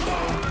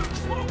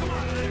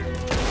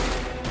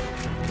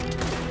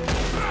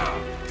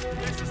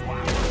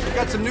 We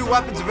got some new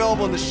weapons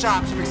available in the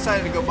shops. I'm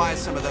excited to go buy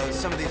some of those.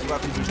 Some of these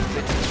weapons are just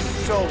taking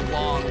so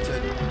long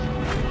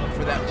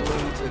for that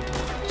balloon to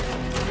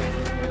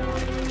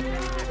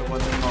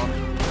what's it called?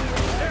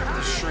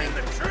 To shrink.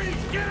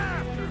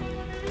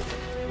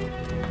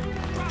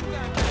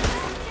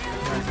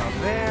 Guys out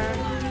there.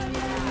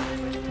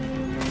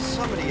 There's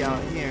somebody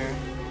out here.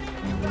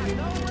 Where'd he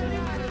go?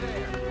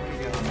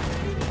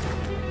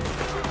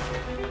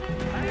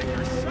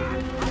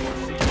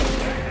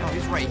 Oh,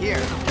 he's right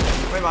here.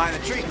 Right behind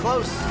the tree,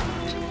 close.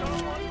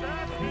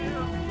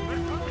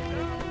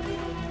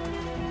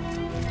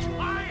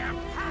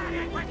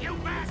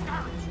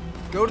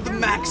 Go to the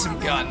Maxim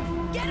gun.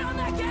 Get on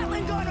that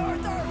Gatling gun,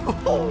 Arthur!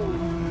 Oh,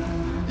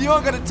 you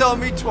aren't gonna tell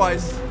me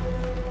twice.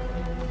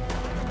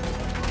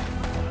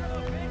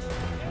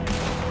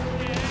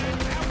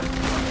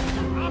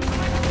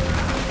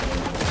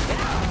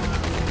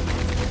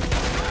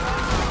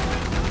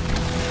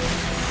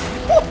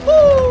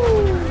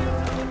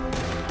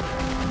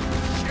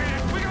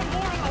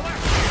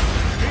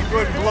 Go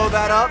ahead and blow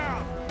that up.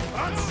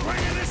 I'm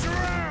swinging this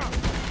around.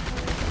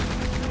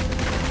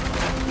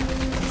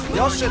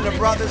 Y'all shouldn't have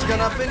brought this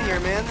gun up in here,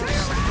 man. This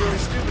is really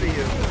stupid of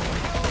you.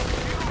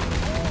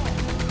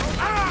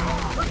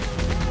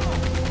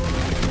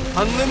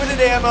 Unlimited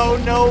ammo,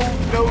 no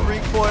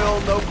recoil,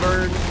 no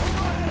burn.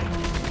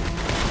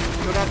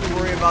 Don't have to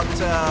worry about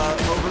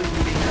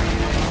overheating or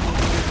anything.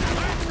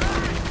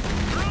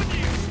 Run,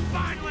 you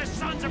spineless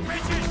sons of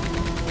bitches!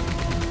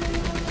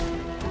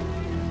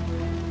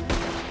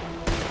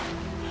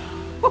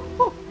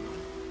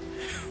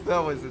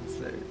 That was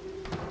insane.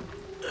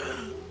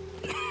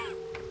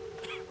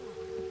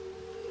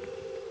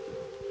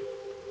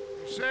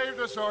 You saved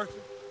us, Arthur.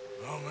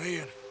 Oh, me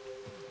and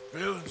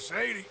Bill and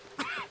Sadie.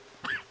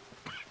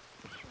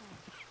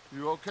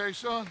 You okay,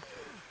 son?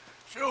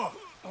 Sure.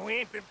 We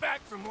ain't been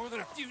back for more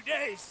than a few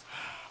days.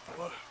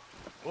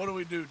 What do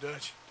we do,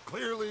 Dutch?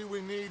 Clearly,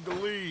 we need to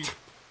leave.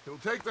 It'll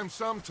take them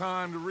some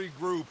time to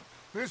regroup.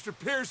 Mr.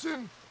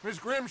 Pearson, Miss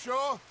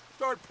Grimshaw,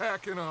 start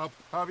packing up.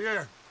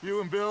 Javier,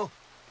 you and Bill,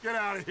 get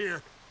out of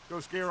here. Go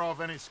scare off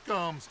any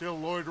scum still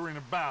loitering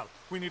about.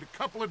 We need a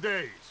couple of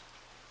days.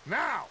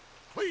 Now,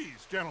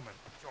 please, gentlemen.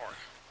 Sorry.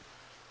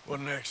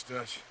 What next,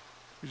 Dutch?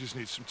 We just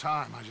need some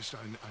time. I need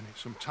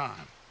some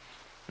time.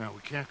 Now,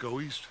 we can't go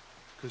east,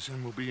 because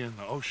then we'll be in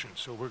the ocean,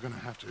 so we're gonna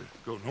have to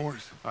go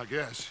north, I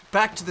guess.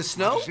 Back to the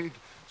snow? I just need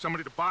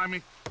somebody to buy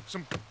me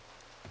some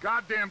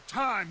goddamn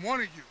time, one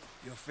of you.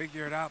 You'll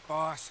figure it out,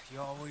 boss. You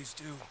always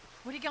do.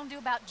 What are you gonna do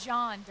about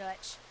John,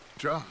 Dutch?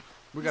 John?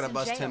 We gotta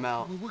bust him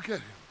out. We'll get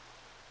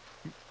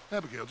him.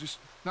 Abigail, just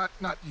not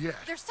yet.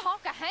 There's talk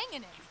of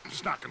hanging him.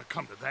 It's not gonna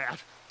come to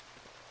that.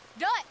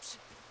 Dutch!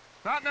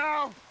 Not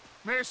now,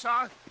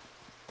 Mesa.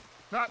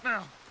 Not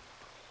now.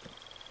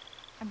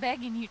 I'm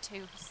begging you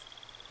to.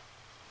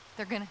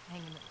 They're gonna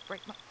hang him. It'll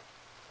break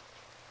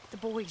the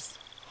boy's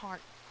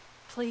heart.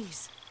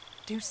 Please,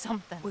 do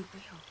something. We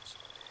will.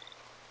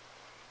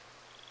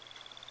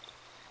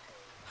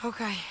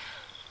 Okay.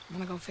 I'm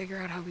gonna go figure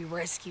out how we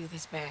rescue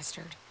this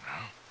bastard.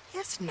 Now?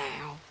 Yes,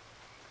 now.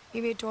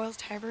 Maybe at Doyle's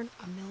Tavern,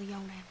 Million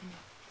Avenue.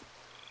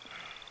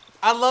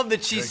 I love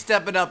that she's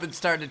stepping up and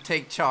starting to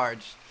take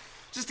charge.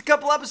 Just a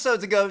couple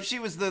episodes ago, she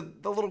was the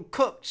little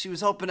cook. She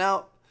was helping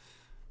out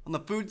on the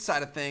food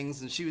side of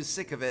things, and she was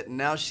sick of it. And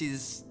now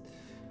she's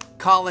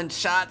calling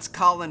shots,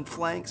 calling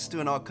flanks,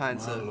 doing all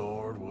kinds of... My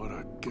lord, what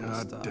a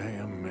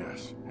goddamn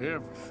mess.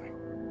 Everything.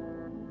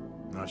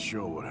 Not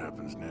sure what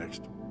happens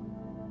next.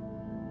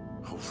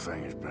 Whole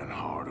thing has been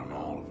hard on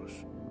all of us.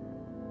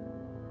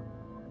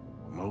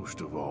 Most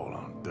of all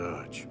on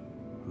Dutch,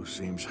 who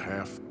seems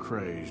half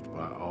crazed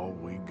by all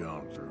we've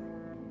gone through.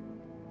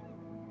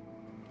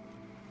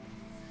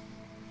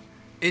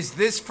 Is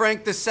this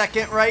Frank the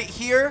Second right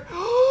here?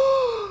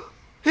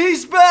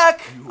 He's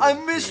back! I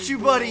missed you,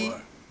 buddy.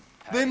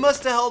 They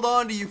must have held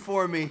on to you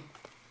for me.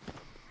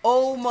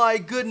 Oh my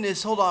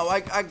goodness. Hold on.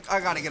 I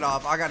gotta get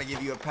off. I gotta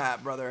give you a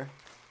pat, brother.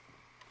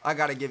 I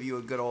gotta give you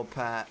a good old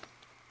pat.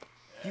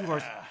 You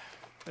are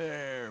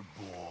there,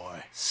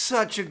 boy.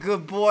 Such a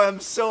good boy. I'm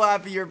so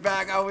happy you're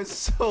back. I was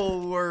so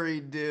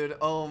worried, dude.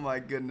 Oh my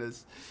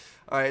goodness.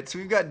 All right, so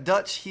we've got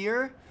Dutch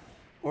here,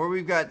 or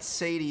we've got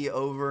Sadie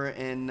over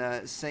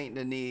in Saint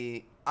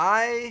Denis.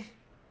 I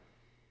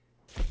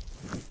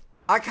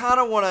kind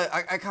of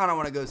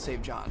want to go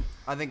save John.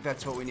 I think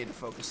that's what we need to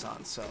focus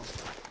on. So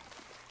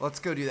let's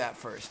go do that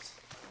first.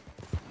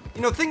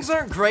 You know, things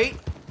aren't great.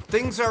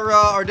 Things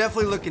are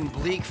definitely looking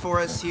bleak for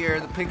us here.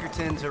 The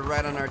Pinkertons are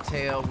right on our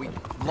tail. We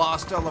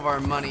lost all of our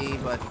money,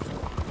 but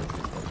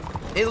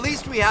at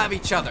least we have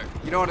each other.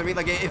 You know what I mean?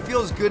 Like, it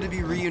feels good to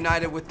be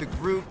reunited with the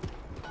group.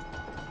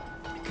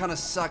 It kind of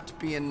sucked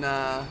being, What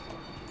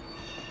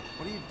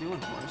are you doing,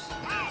 horse?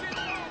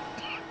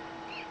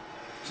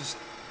 Just...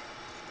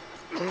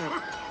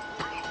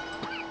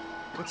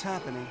 What's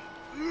happening?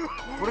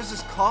 What is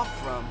this cough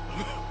from?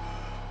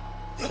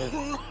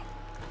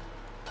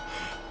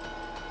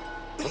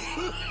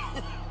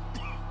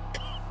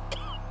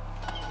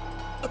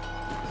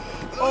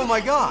 Oh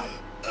my God!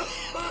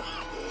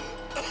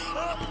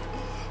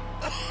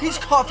 He's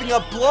coughing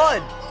up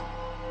blood!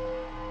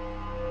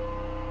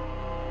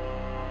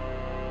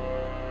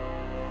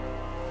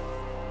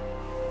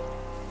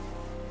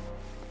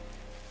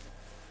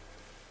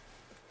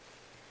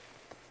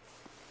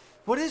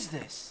 What is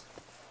this?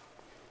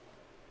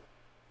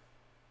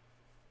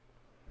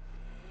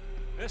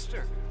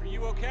 Mister, are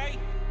you okay?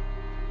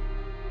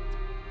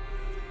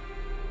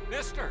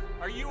 Mister,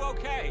 are you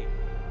okay?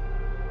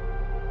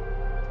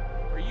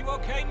 Are you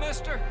okay,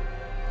 mister?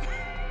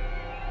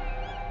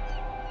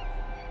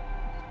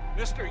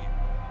 Mister,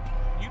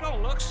 you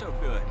don't look so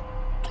good.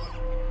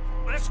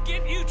 Let's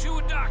get you to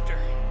a doctor.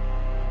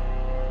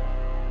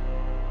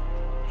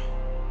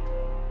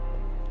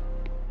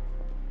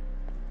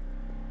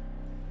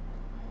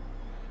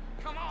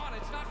 Come on,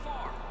 it's not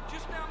far.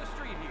 Just down the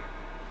street here.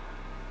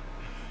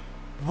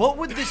 What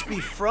would this be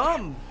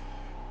from?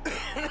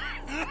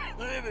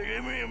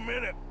 Give me a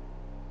minute.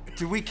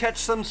 Did we catch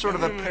some sort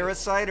of a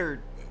parasite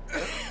or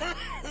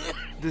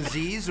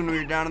disease when we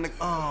were down in the...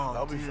 Oh,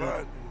 I'll be dude. fine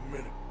in a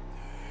minute.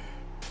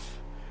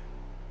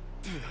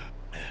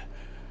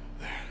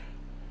 There.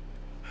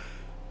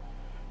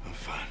 I'm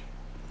fine.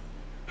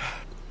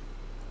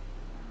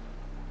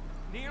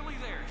 Nearly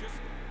there, just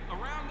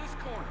around this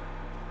corner.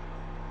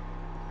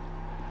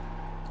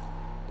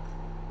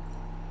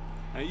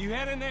 Now you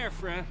head in there,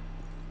 friend.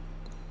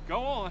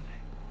 Go on.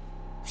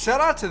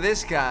 Shout out to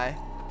this guy.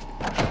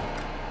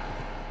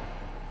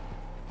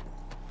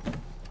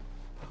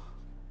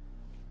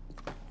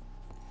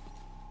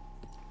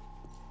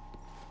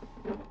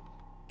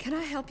 Can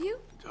I help you?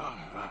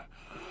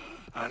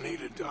 I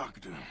need a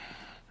doctor.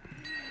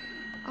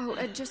 Oh,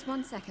 just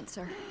 1 second,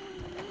 sir.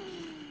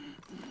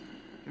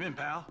 Come in,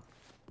 pal.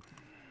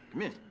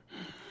 Come in.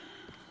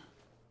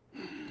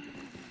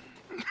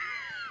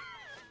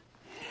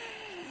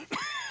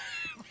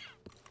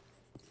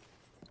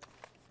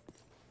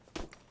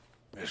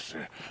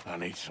 Mister, I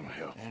need some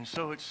help. And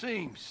so it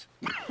seems.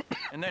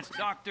 And that's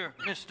Dr.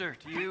 Mister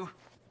to you?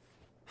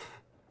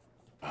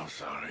 I'm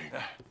sorry.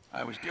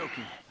 I was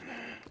joking.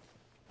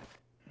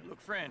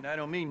 Look, friend, I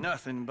don't mean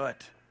nothing,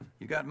 but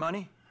you got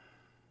money?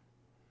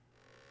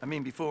 I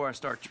mean, before I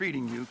start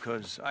treating you,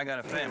 because I got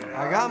a family.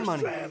 I got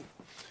money.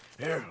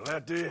 Here,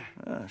 that do you?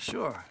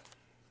 Sure.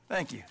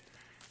 Thank you.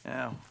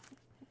 Now,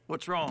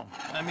 what's wrong?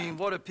 I mean,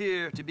 what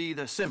appear to be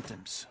the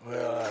symptoms?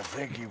 Well, I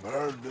think you've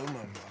heard them.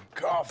 I'm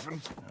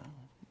coughing.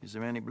 Is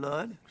there any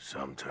blood?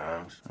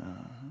 Sometimes.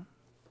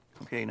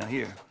 Okay, now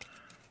here.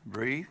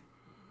 Breathe.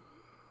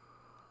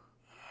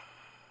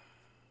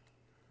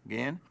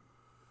 Again.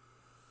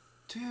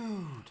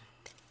 Dude.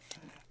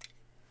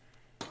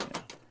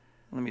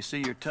 Let me see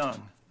your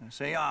tongue.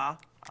 Say ah.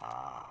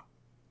 Ah.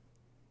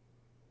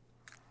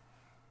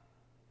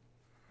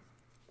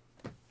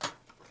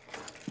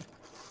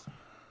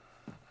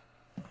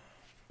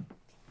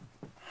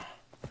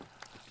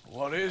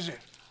 What is it?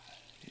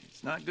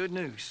 It's not good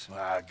news.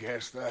 I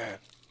guess that.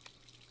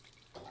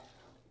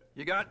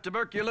 You got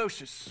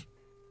tuberculosis.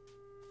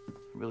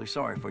 Really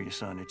sorry for you,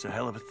 son. It's a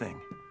hell of a thing.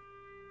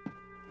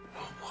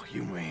 What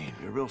you mean?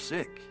 You're real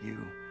sick.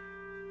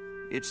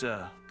 It's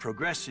a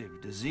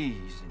progressive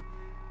disease, and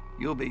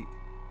you'll be...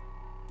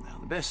 Now,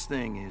 the best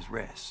thing is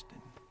rest,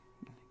 and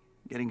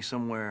getting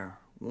somewhere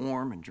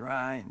warm and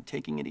dry, and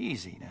taking it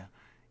easy. Now,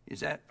 is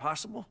that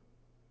possible?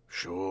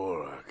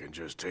 Sure, I can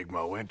just take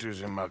my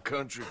winters in my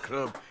country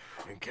club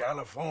in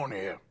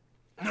California.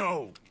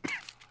 No,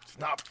 it's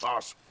not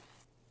possible.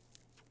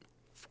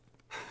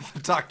 The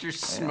doctor's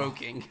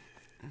smoking.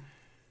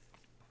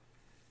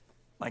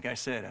 Like I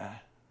said,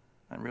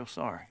 I'm real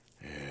sorry.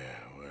 Yeah,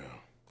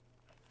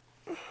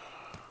 well...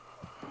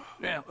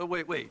 Yeah,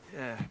 wait.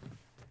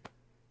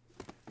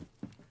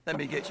 Let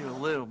me get you a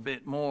little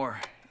bit more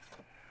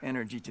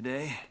energy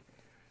today.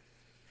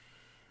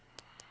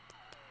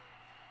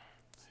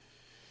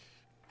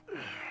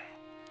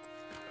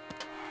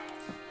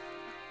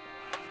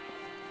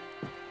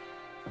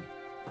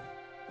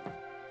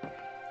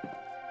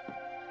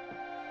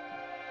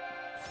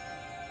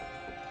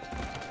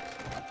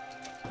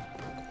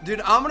 Dude,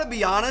 I'm gonna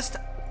be honest,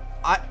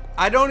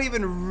 I don't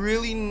even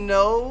really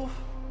know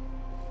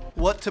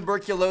what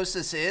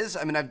tuberculosis is.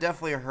 I mean, I've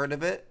definitely heard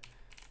of it.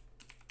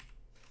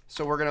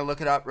 So we're gonna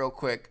look it up real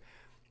quick.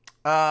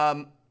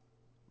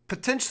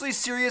 Potentially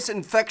serious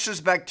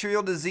infectious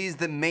bacterial disease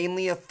that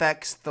mainly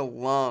affects the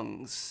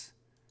lungs.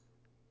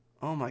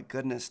 Oh my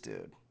goodness,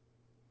 dude.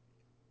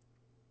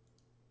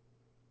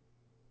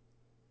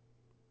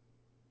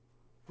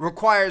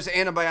 Requires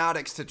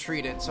antibiotics to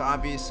treat it, so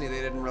obviously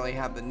they didn't really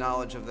have the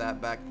knowledge of that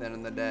back then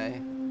in the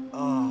day.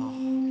 Oh.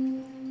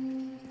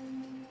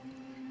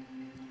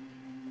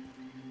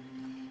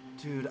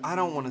 Dude, I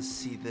don't want to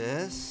see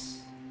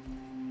this.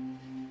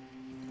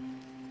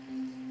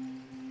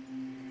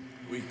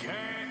 We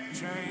can't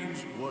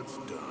change what's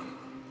done.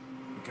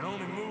 We can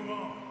only move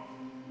on.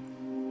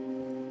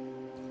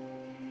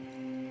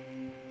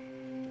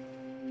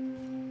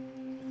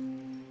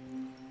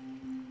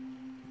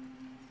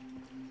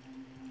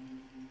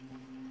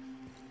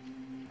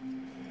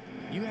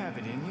 You have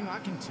it in you, I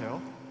can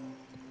tell.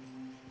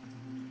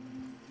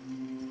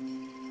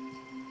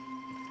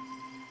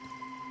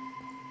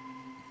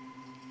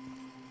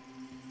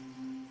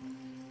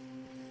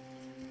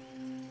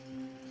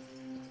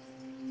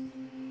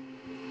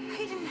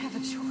 He didn't have a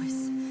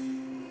choice.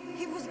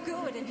 He was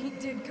good and he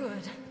did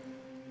good.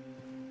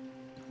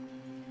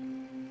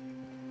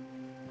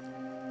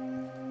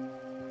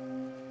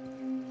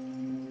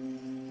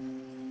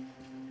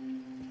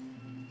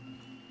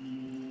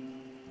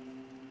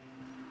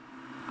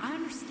 I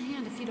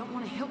understand if you don't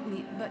want to help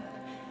me, but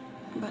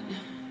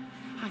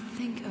I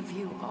think of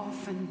you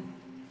often.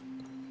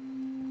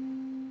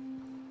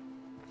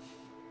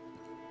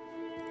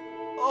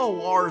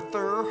 Oh,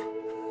 Arthur.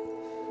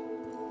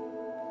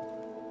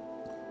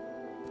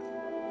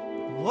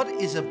 What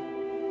is a...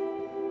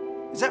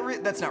 Is that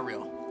real? That's not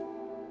real.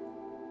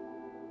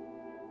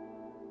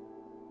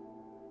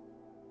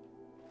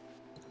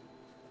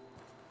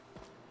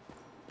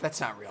 That's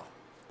not real.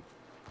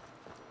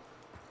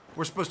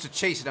 We're supposed to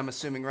chase it, I'm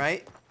assuming,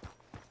 right?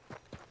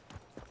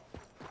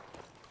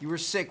 You were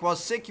sick. While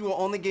sick, you will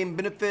only gain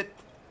benefit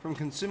from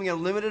consuming a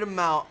limited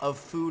amount of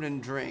food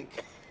and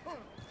drink.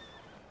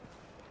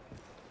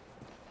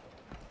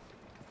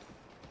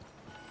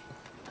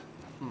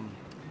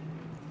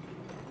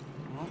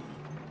 Well,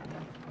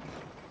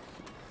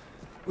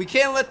 we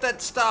can't let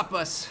that stop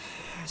us.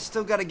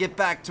 Still got to get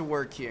back to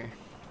work here.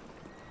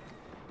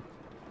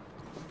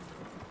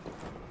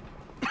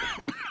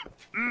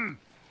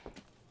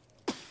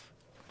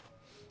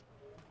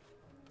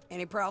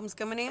 Any problems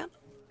coming in?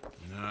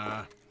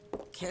 Nah.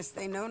 Guess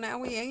they know now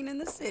we ain't in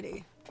the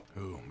city.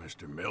 Who,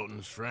 Mr.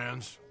 Milton's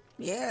friends?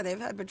 Yeah, they've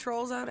had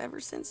patrols out ever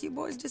since you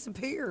boys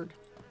disappeared.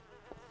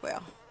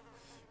 Well,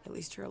 at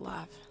least you're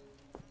alive.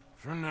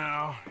 For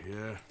now,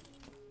 yeah.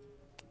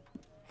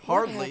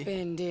 Hardly. What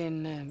happened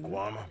in...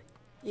 Guama?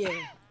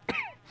 Yeah.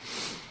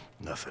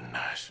 Nothing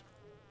nice.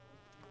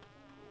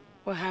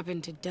 What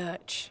happened to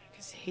Dutch?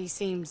 Because he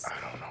seems... I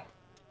don't know.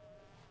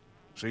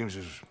 Seems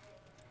as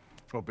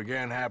what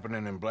began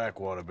happening in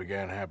Blackwater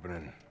began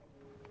happening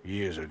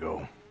years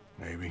ago,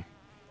 maybe.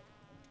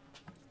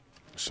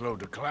 Slow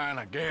decline,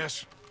 I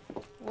guess.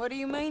 What do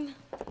you mean?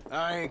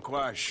 I ain't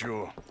quite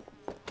sure.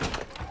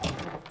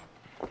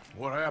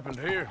 What happened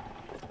here?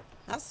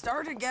 I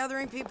started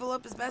gathering people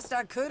up as best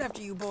I could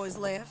after you boys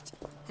left.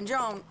 And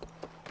John,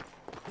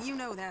 you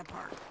know that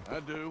part.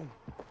 I do.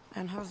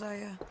 And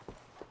Hosea.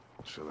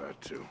 So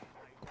that too.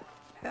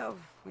 Hell,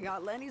 We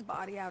got Lenny's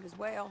body out as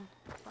well.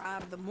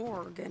 Robbed the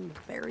morgue and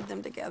buried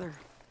them together.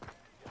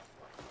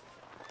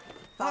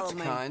 Follow That's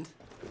me. kind.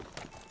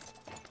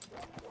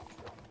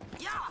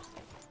 Yeah.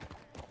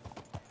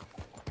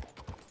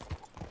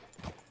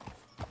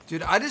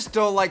 Dude, I just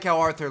don't like how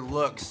Arthur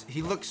looks.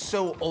 He looks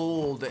so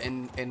old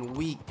and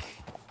weak.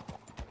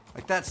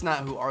 Like, that's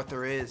not who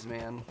Arthur is,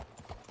 man.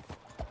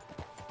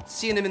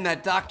 Seeing him in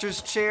that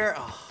doctor's chair.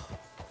 Oh.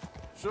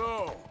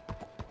 So,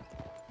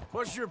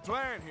 what's your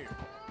plan here?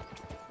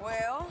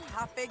 Well,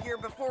 I figure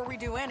before we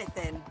do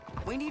anything,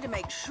 we need to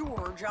make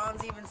sure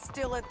John's even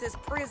still at this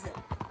prison.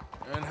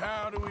 And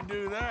how do we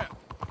do that?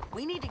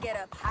 We need to get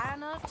up high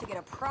enough to get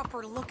a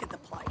proper look at the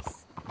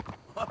place.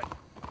 What?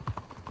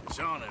 It's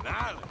on an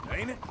island,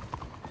 ain't it?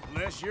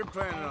 Unless you're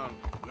planning on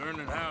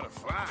learning how to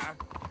fly.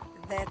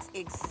 That's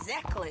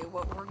exactly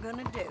what we're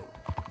gonna do.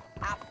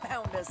 I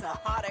found us a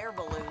hot air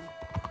balloon.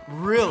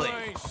 Really? You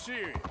ain't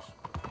serious.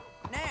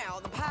 Now,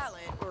 the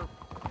pilot, or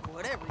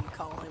whatever you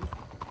call him,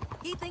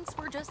 he thinks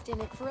we're just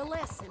in it for a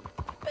lesson.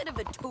 Bit of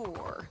a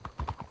tour.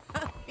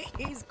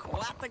 He's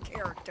quite the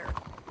character.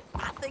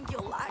 I think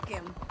you'll like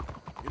him.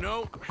 You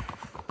know,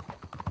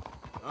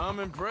 I'm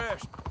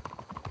impressed.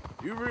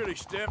 You really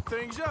stepped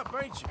things up,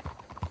 ain't you?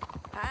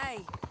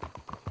 Hey,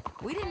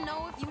 we didn't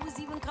know if you was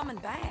even coming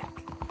back.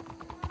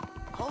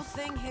 Whole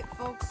thing hit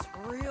folks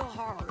real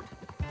hard.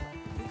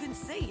 You can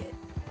see it.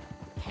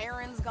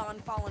 Heron's gone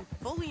falling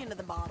fully into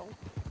the bottle.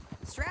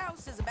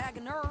 Strauss is a bag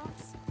of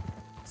nerves.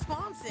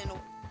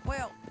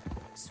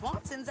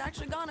 Swanson's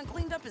actually gone and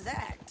cleaned up his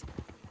act.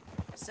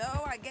 So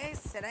I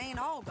guess it ain't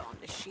all gone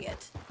to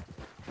shit.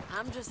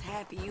 I'm just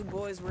happy you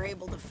boys were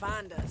able to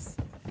find us.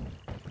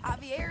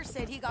 Javier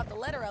said he got the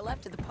letter I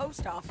left at the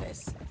post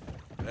office.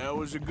 That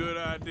was a good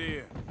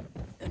idea.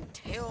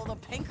 Until the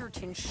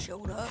Pinkertons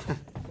showed up.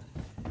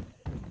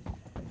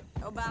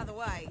 Oh, by the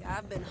way,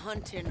 I've been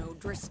hunting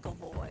O'Driscoll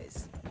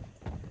boys.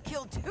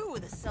 Killed 2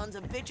 of the sons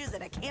of bitches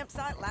at a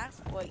campsite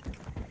last week.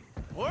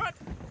 What?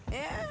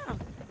 Yeah.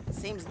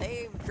 Seems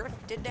they've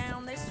drifted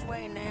down this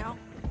way now.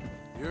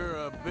 You're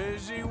a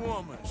busy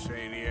woman,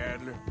 Sadie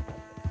Adler.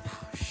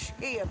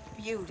 She a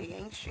beauty,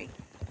 ain't she?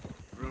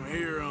 From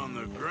here on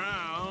the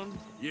ground,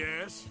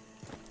 yes.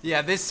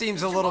 Yeah, this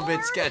seems a little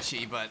bit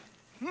sketchy, but...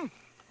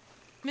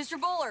 Mr.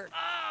 Bullard!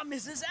 Ah,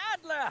 Mrs.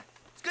 Adler!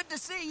 It's good to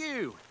see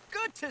you.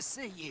 Good to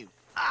see you.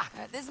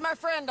 This is my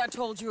friend I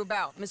told you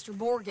about, Mr.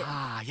 Morgan.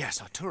 Ah,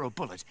 yes, Arturo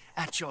Bullard.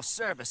 At your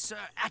service, sir.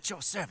 At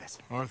your service.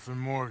 Arthur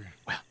Morgan.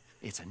 Well,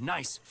 it's a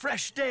nice,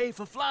 fresh day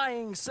for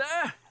flying,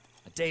 sir.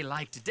 A day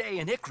like today,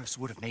 an Icarus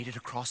would have made it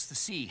across the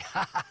sea.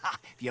 Have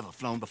you ever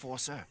flown before,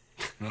 sir?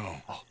 No.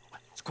 Oh,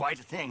 it's quite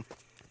a thing.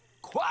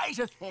 Quite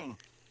a thing.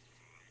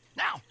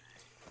 Now,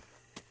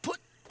 put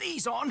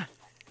these on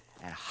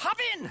and hop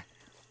in.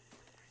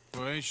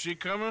 Well, ain't she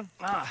coming?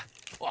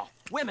 Well,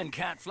 women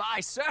can't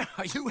fly, sir.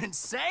 Are you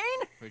insane?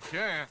 They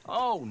can't.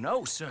 Oh,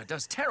 no, sir. It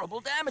does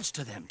terrible damage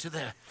to them, to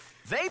their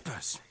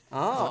vapors.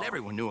 Oh. Thought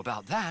everyone knew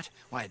about that.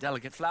 Why, a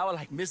delicate flower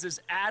like Mrs.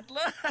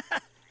 Adler?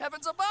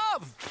 Heavens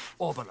above.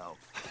 Or below.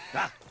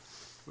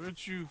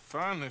 Where'd you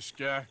find this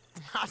guy?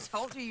 I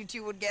told you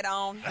two would get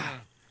on.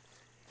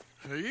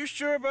 Are you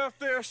sure about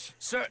this?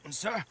 Certain,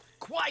 sir.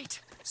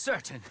 Quite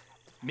certain.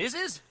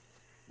 Mrs.,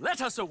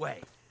 let us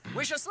away.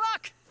 Wish us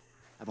luck.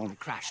 I've only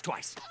crashed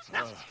twice.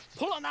 Now,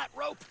 pull on that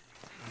rope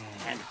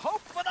and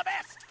hope for the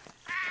best.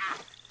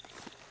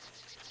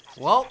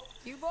 Well,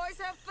 You boys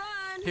have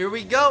fun. here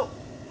we go.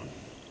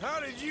 How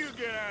did you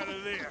get out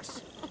of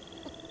this?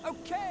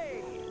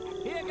 Okay,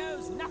 here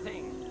goes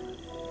nothing.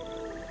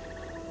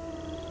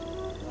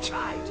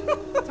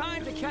 Right,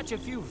 time to catch a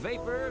few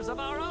vapors of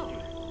our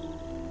own.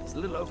 It's a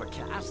little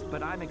overcast,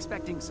 but I'm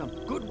expecting some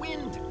good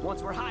wind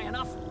once we're high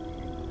enough.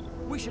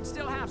 We should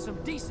still have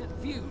some decent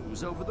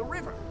views over the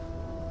river.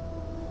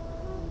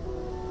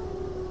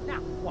 Now,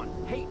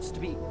 one hates to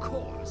be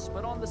coarse,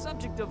 but on the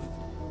subject of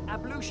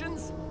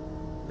ablutions,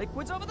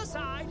 liquids over the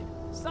side,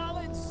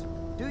 solids,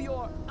 do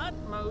your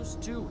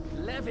utmost to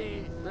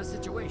levy the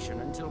situation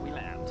until we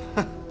land.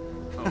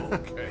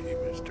 Okay,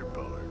 Mr.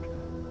 Bullard.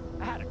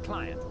 I had a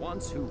client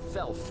once who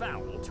fell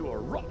foul to a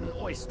rotten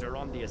oyster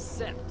on the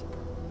ascent.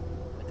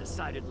 A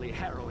decidedly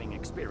harrowing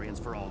experience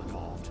for all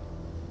involved.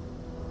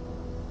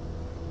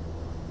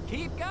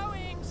 Keep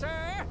going,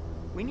 sir!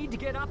 We need to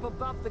get up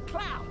above the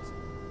clouds.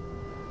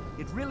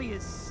 It really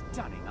is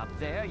stunning up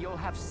there. You'll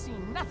have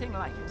seen nothing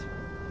like it.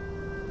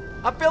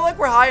 I feel like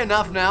we're high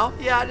enough now.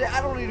 Yeah,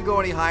 I don't need to go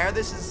any higher.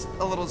 This is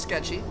a little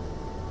sketchy.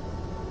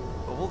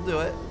 But we'll do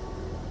it.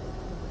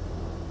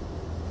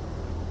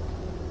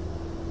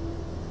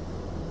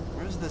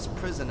 Where's this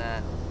prison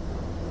at?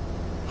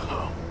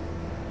 Oh,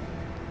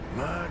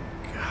 my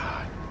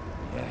God.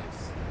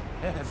 Yes,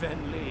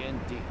 heavenly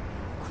indeed.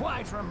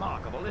 Quite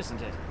remarkable,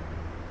 isn't it?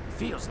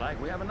 Feels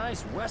like we have a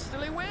nice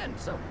westerly wind,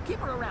 so keep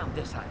her around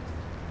this height.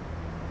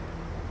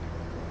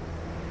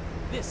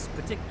 This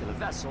particular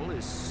vessel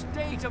is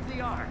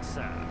state-of-the-art,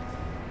 sir.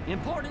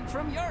 Imported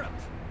from Europe.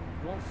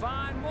 Won't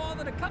find more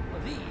than a couple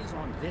of these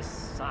on this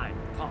side of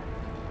the pond.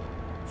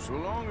 So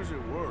long as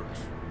it works.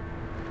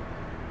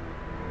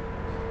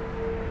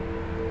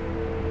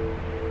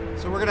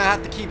 So we're gonna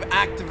have to keep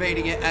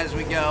activating it as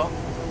we go.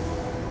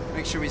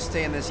 Make sure we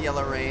stay in this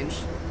yellow range.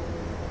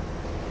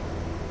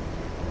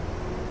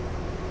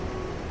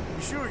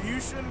 You sure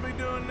you shouldn't be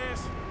doing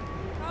this?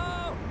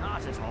 Oh,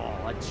 not at all.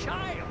 A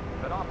child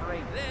could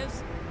operate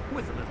this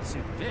with a little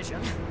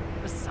supervision.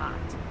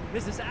 Besides,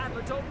 Mrs.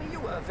 Adler told me you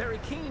were very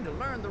keen to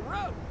learn the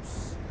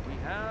ropes. We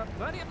have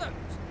plenty of those.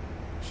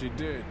 She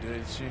did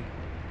she?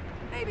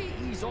 Maybe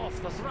ease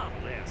off the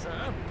throttle there,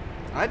 sir.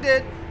 I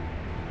did.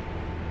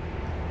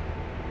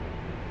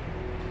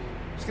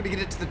 Just gonna get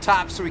it to the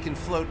top so we can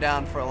float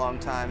down for a long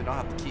time and don't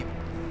have to keep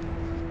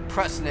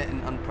pressing it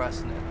and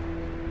unpressing it.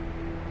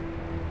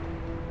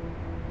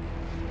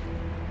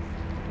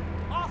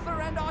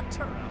 Arthur and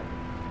Arturo.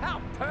 How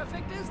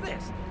perfect is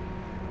this?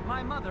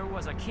 My mother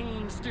was a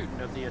keen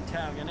student of the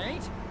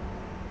Italianate.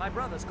 My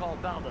brother's called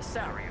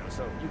Baldessario,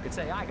 so you could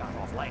say I got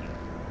off light.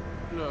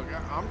 Look,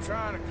 I'm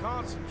trying to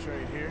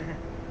concentrate here.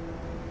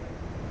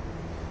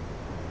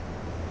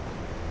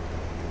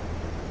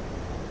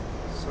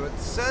 So it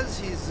says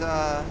he's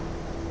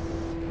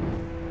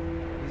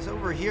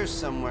over here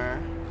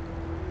somewhere.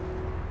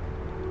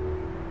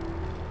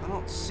 I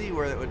don't see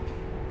where that would...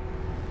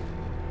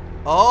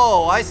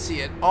 Oh, I see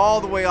it. All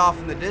the way off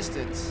in the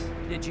distance.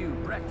 Did you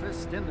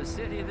breakfast in the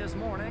city this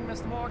morning,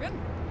 Mr. Morgan?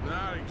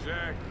 Not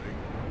exactly.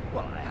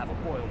 Well, I have a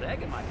boiled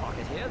egg in my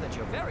pocket here that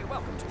you're very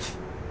welcome to.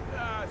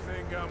 I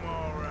think I'm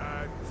all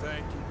right,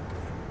 thank you.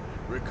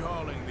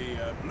 Recalling the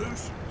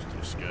ablutions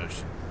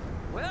discussion.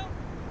 Well,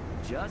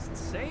 just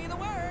say the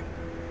word.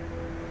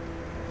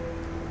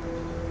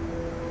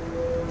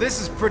 This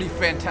is pretty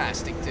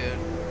fantastic, dude.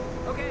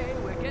 Okay,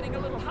 we're getting a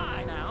little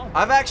high now.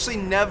 I've actually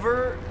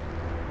never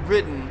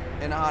ridden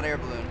in a hot air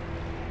balloon.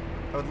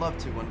 I would love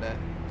to one day.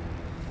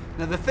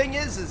 Now the thing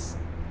is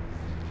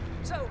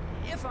so,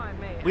 if I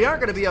may, we aren't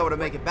going to be able to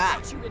make it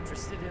back. Got you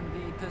interested in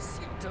the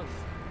pursuit of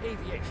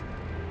aviation?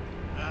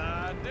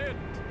 I didn't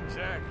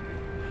exactly.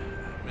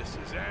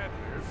 Mrs.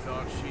 Adler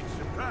thought she'd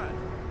surprise me.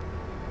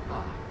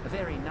 Ah, a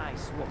very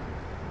nice woman.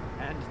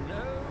 And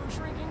no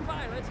shrinking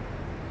violet.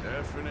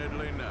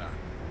 Definitely not.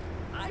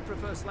 I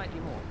prefer slightly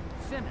more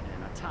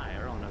feminine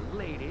attire on a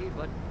lady,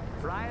 but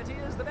variety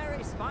is the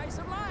very spice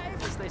of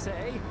life, as they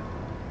say.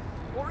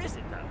 Or is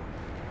it, though?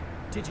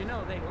 Did you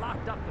know they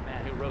locked up the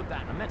man who wrote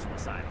that in a mental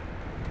asylum?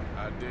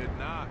 I did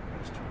not,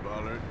 Mr.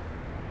 Bullard.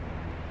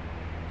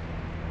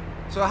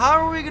 So how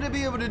are we going to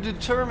be able to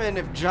determine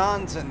if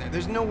John's in there?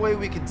 There's no way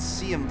we could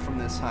see him from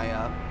this high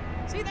up.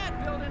 See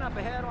that building up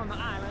ahead on the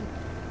island?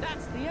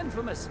 That's the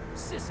infamous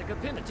Sisika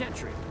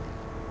Penitentiary.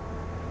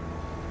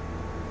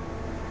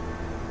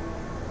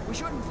 We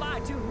shouldn't fly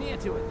too near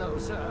to it, though,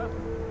 sir.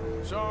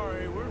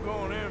 Sorry, we're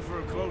going in for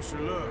a closer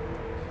look.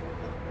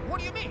 What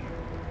do you mean?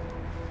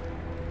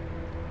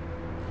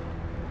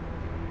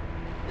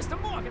 Mr.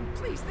 Morgan,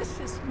 please, this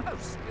is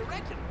most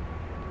irregular.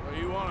 Well,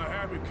 you want a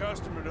happy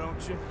customer,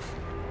 don't you?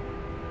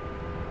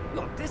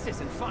 Look, this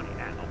isn't funny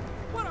now.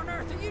 What on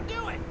earth are you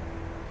doing?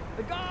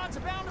 The guards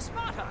are bound to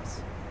spot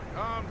us.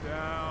 Calm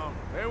down.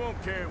 They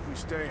won't care if we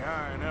stay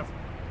high enough.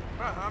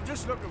 I'm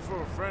just looking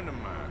for a friend of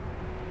mine.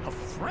 A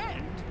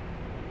friend?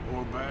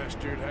 Poor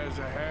bastard has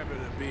a habit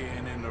of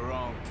being in the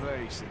wrong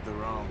place at the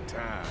wrong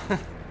time.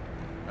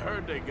 I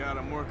heard they got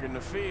him working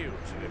the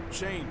fields in a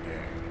chain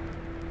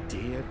gang.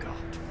 Dear God.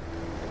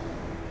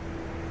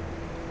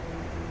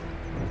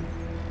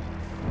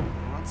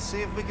 Let's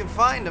see if we can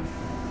find him.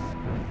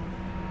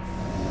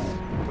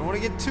 Don't want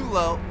to get too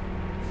low.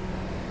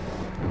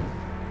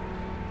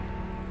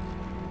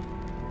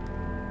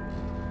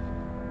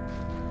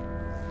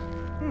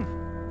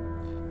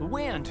 The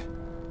wind.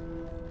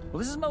 Well,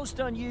 this is most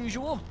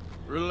unusual.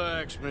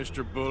 Relax,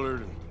 Mr.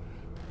 Bullard.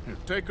 Here,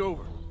 take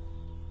over.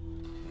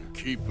 And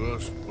keep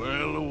us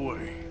well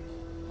away.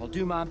 I'll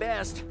do my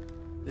best.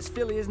 This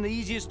filly isn't the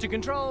easiest to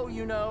control,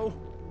 you know.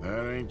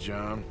 That ain't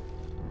John.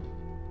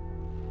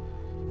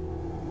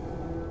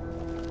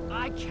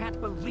 I can't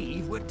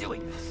believe we're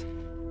doing this.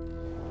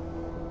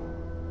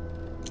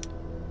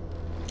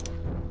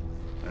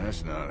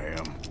 That's not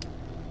him.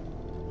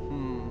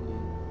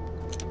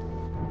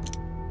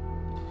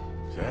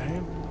 Is that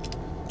him?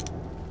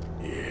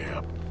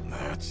 Yep,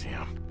 that's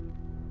him.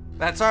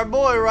 That's our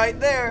boy right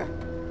there.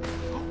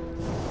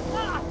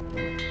 Ah!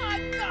 My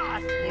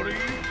God! What are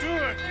you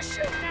doing? They're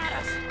shooting at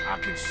us! I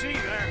can see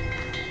that.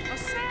 A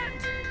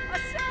scent! A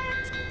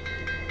scent!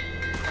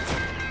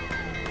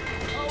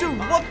 Oh, dude,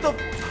 what the...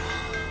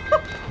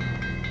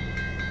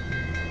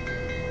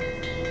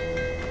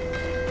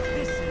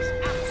 This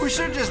is we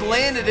should have just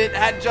landed it,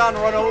 had John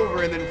run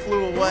over, and then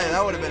flew away.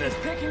 That would have been it.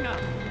 Picking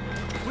up.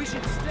 We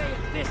should stay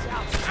at this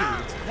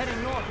altitude,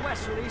 heading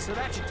northwesterly, so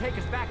that should take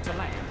us back to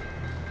land.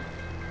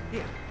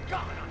 Dear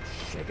God, I'm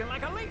shaking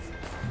like a leaf.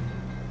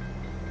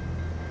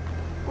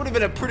 Would have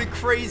been a pretty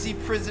crazy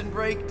prison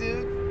break,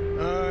 dude.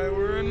 Alright,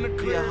 we're in the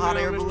clear hot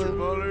now, air Mr. balloon.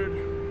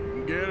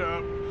 Bullard. Get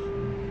up.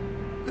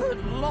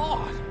 Good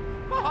Lord,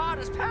 my heart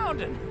is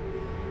pounding.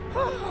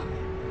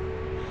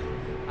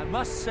 I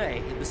must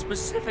say, the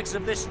specifics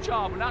of this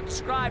job were not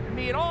described to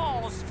me at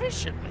all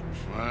sufficiently.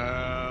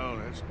 Well,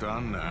 it's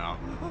done now.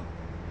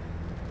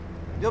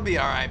 You'll be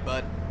alright,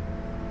 bud.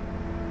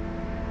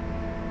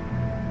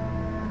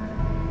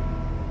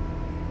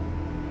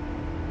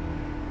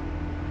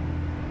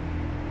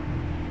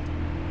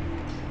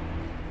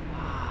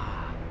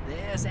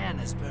 There's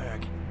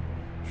Annesburg.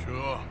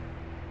 Sure.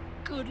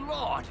 Good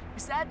Lord.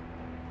 Is that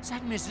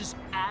Mrs.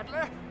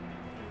 Adler?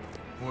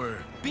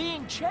 Where?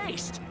 Being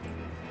chased.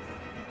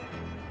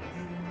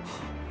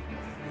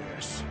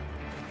 Yes.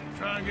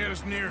 Try and get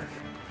us near.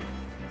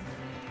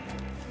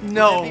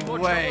 No Any more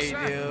way,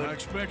 trouble, sir? dude. I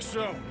expect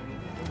so.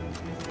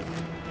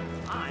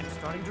 I'm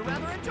starting to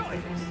rather enjoy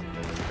this.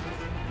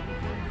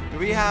 Do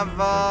we have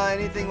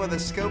anything with a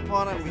scope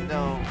on it? We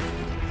don't.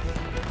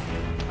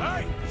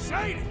 Hey,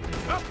 Sadie!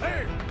 Up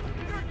here!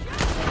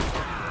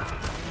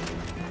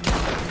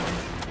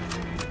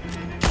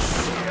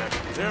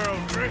 There,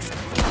 O'Driscoll.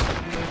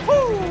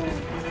 Woo!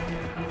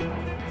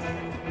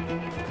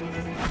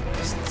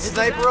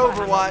 Sniper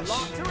Overwatch.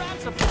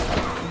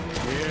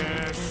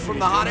 Yes. From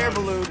the hot air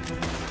balloon.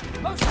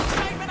 Most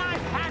excitement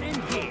I've had in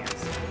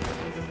years.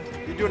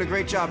 You're doing a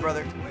great job,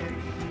 brother.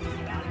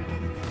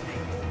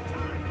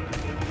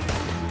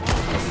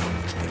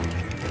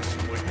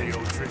 With the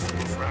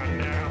O'Driscolls right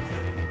now.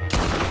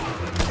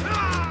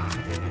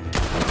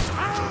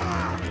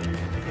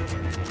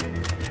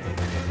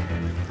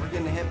 We're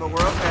getting hit, but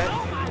we're okay.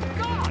 Oh my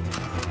God!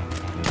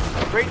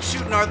 Great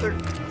shooting, Arthur.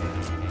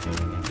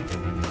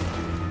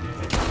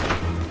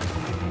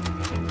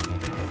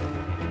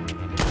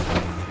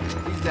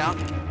 He's down.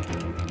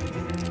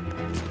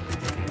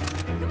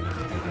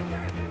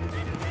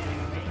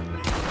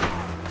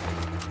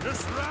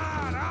 Just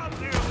ride, I'll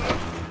deal with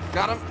it.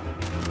 Got him.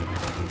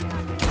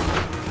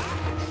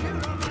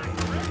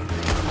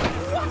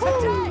 What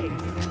a day!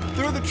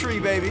 Through the tree,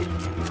 baby.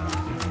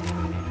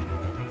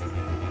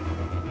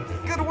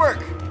 Good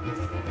work.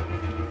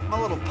 My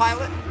little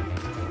pilot.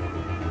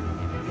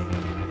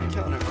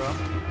 Killing it, bro.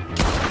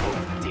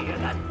 Oh dear,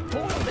 that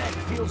boiled egg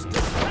feels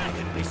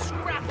distractedly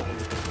scrappled.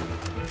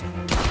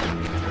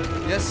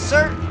 Yes,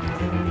 sir.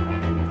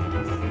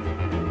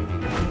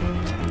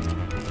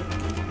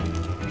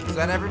 Is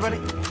that everybody?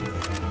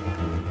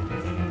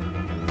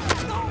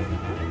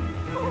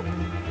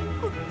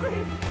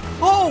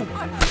 Oh!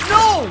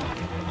 No!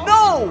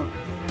 No!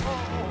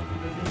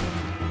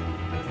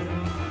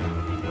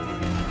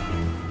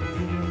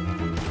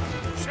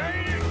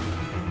 Shady!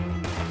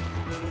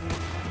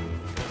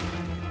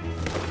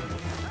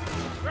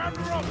 Grab the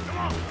rope, come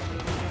on!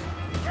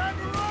 Grab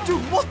the rope!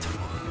 Dude, what the?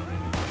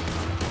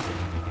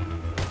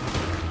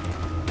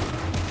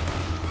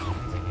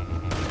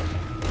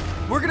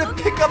 We're gonna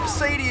pick up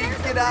Sadie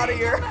and get out of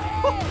here.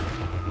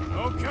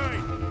 Okay,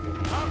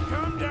 I'll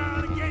come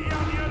down and get you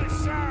on the other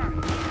side.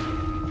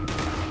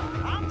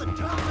 I'm the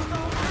toughest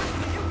on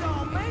earth, and you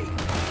gonna meet.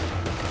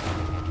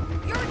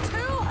 You're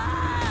too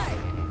high!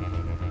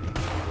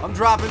 I'm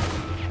dropping.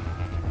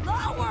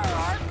 Lower,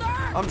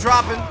 Arthur! I'm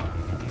dropping.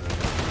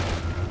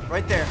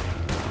 Right there.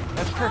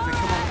 That's perfect.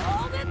 Come on.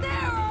 Hold it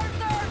there,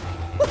 Arthur!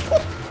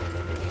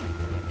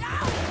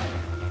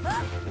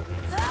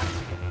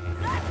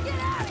 Let's get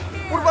out of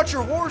here! What about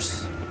your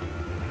horse?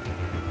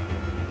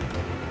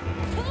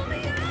 Pull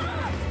me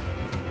up!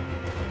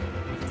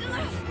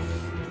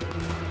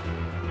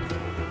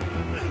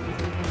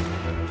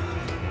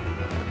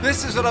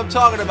 This is what I'm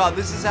talking about.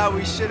 This is how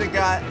we should have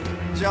got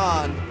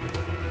John.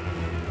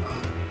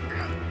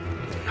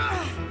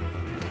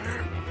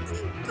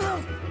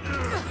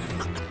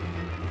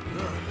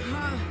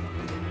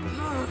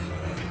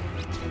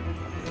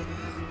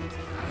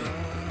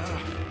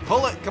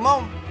 Pull it. Come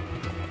on. I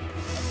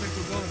think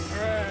we're gonna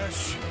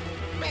crash.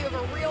 We have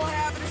a real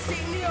habit of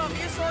seeing the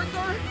obvious,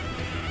 Arthur.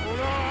 Hold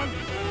on.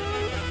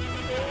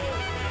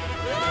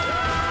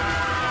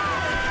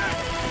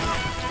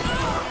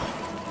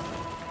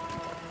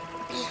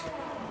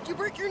 Did you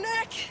break your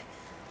neck?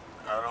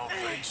 I don't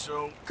think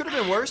so. Could have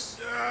been worse.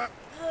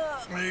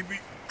 Maybe.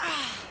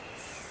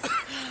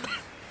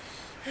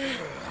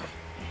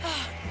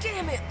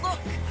 Damn it, look!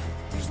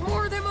 There's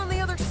more of them on the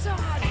other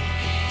side.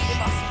 They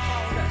must have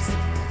followed us.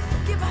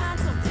 Get behind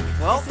something.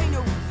 Well, This ain't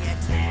over yet.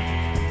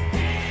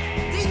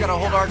 just gotta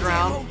hold our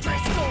ground.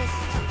 O'Driscolls.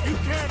 You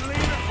can't leave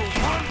it for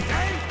one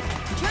day.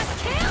 Just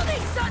kill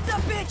these sons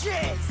of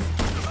bitches!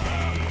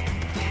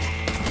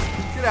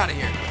 Get out of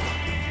here.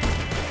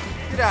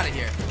 Get out of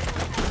here.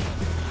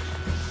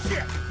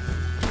 Shit.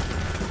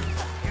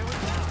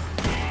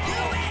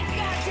 You ain't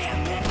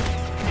goddamn it!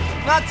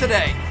 Not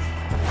today.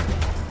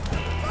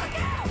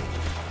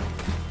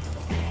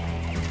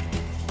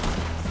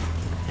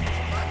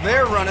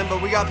 They're running,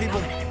 but we got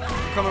people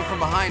coming from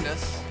behind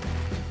us.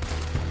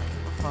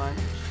 We're fine.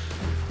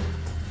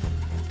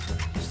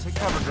 Just take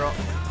cover, girl.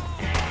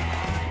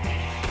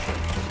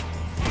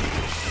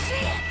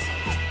 Shit!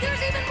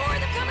 There's even more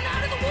of them coming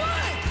out of the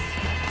woods!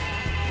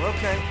 We're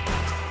okay.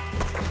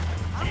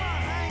 I'm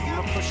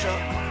gonna push up.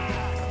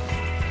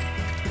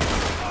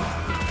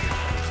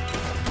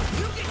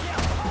 You can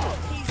tell. Oh,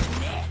 he's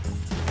next.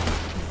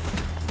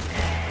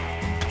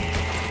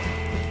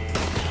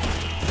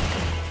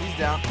 He's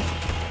down.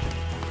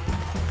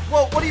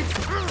 Whoa, what are you...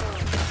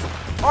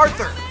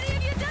 Arthur!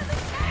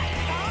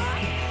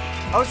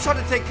 I was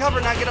trying to take cover,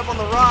 not get up on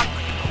the rock.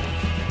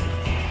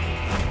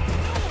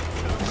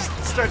 Just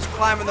starts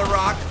climbing the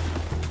rock.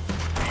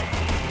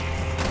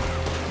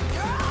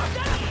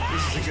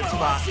 This is a good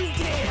spot.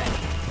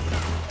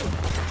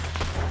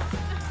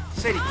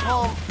 Sadie,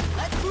 calm.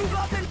 Let's move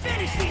up and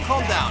finish these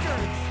Calm down.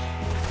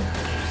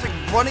 Just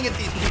like running at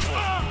these people.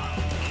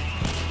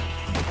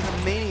 Like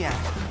a maniac.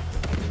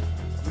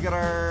 We got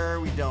our...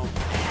 we don't.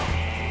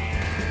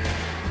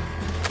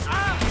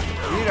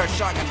 We need our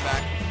shotgun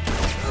back.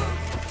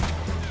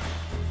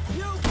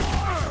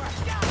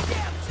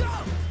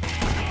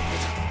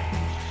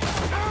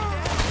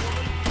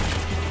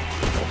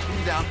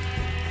 He's down.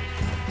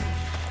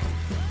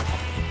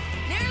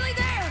 Nearly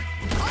there.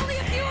 Only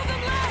a few of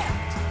them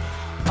left.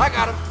 I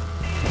got him.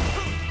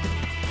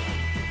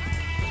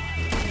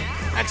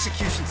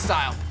 Execution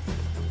style.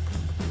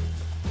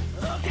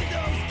 Look at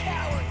those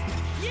cowards.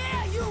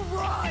 Yeah, you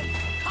run.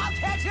 I'll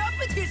catch up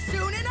with you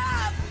soon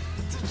enough.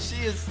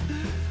 She is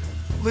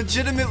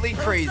legitimately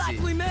crazy. Looks like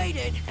we made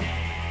it.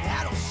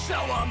 That'll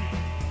show them. What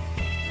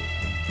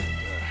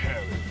the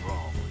hell is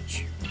wrong with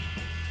you?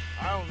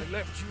 I only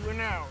left you an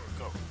hour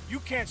ago. You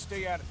can't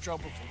stay out of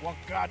trouble for one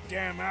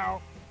goddamn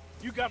hour.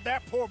 You got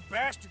that poor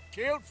bastard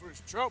killed for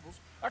his troubles.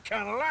 I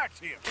kind of liked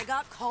him. They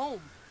got Colm,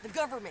 the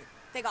government.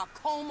 They got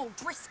Colm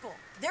O'Driscoll.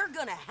 They're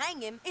gonna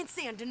hang him in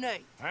Saint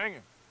Denis. Hang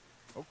him?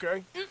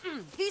 Okay.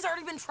 He's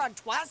already been tried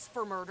twice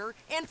for murder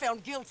and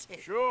found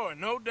guilty. Sure,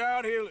 no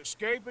doubt he'll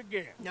escape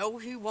again. No,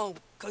 he won't,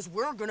 because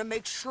we're gonna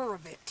make sure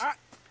of it.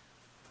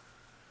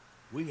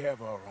 We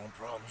have our own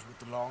problems with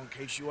the law, in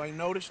case you ain't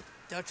noticed.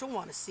 Dutch will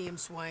want to see him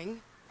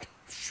swing.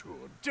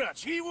 Sure,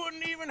 Dutch. He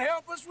wouldn't even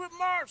help us with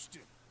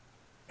Marston.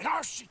 And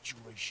our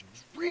situation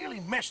is really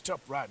messed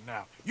up right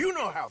now. You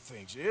know how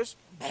things is.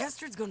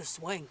 Bastard's gonna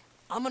swing.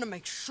 I'm gonna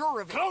make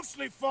sure of it.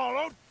 Closely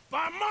followed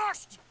by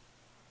Marston.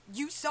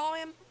 You saw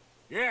him?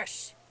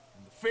 Yes,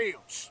 in the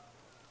fields.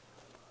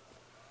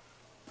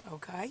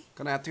 Okay.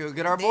 Gonna have to go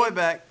get our boy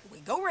back. We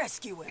go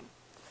rescue him.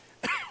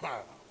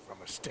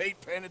 From a state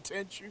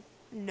penitentiary?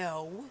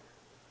 No.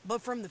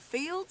 But from the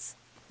fields?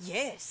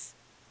 Yes.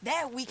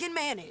 That we can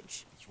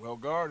manage. It's well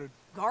guarded.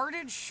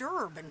 Guarded,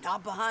 sure, but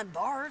not behind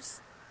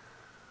bars.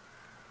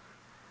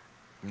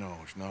 No,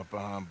 it's not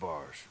behind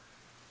bars.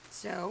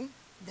 So,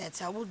 that's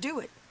how we'll do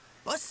it.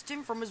 Bust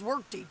him from his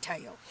work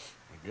detail.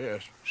 I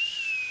guess.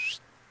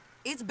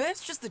 It's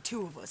best just the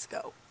two of us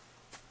go.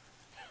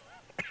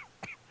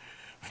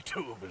 The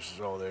two of us is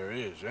all there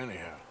is,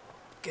 anyhow.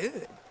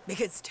 Good,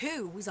 because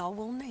two is all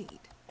we'll need.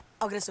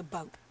 I'll get us a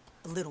boat,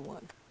 a little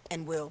one,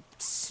 and we'll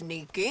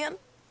sneak in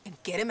and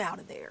get him out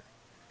of there.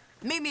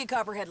 Meet me at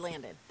Copperhead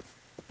Landing.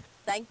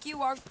 Thank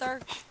you,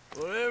 Arthur.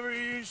 Whatever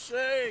you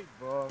say,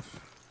 boss.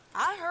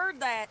 I heard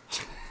that.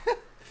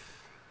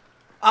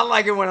 I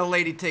like it when a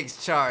lady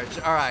takes charge.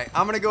 All right,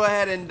 I'm gonna go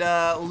ahead and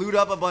loot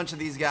up a bunch of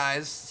these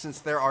guys since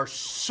there are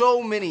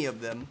so many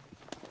of them.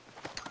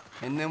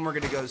 And then we're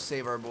gonna go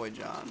save our boy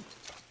John.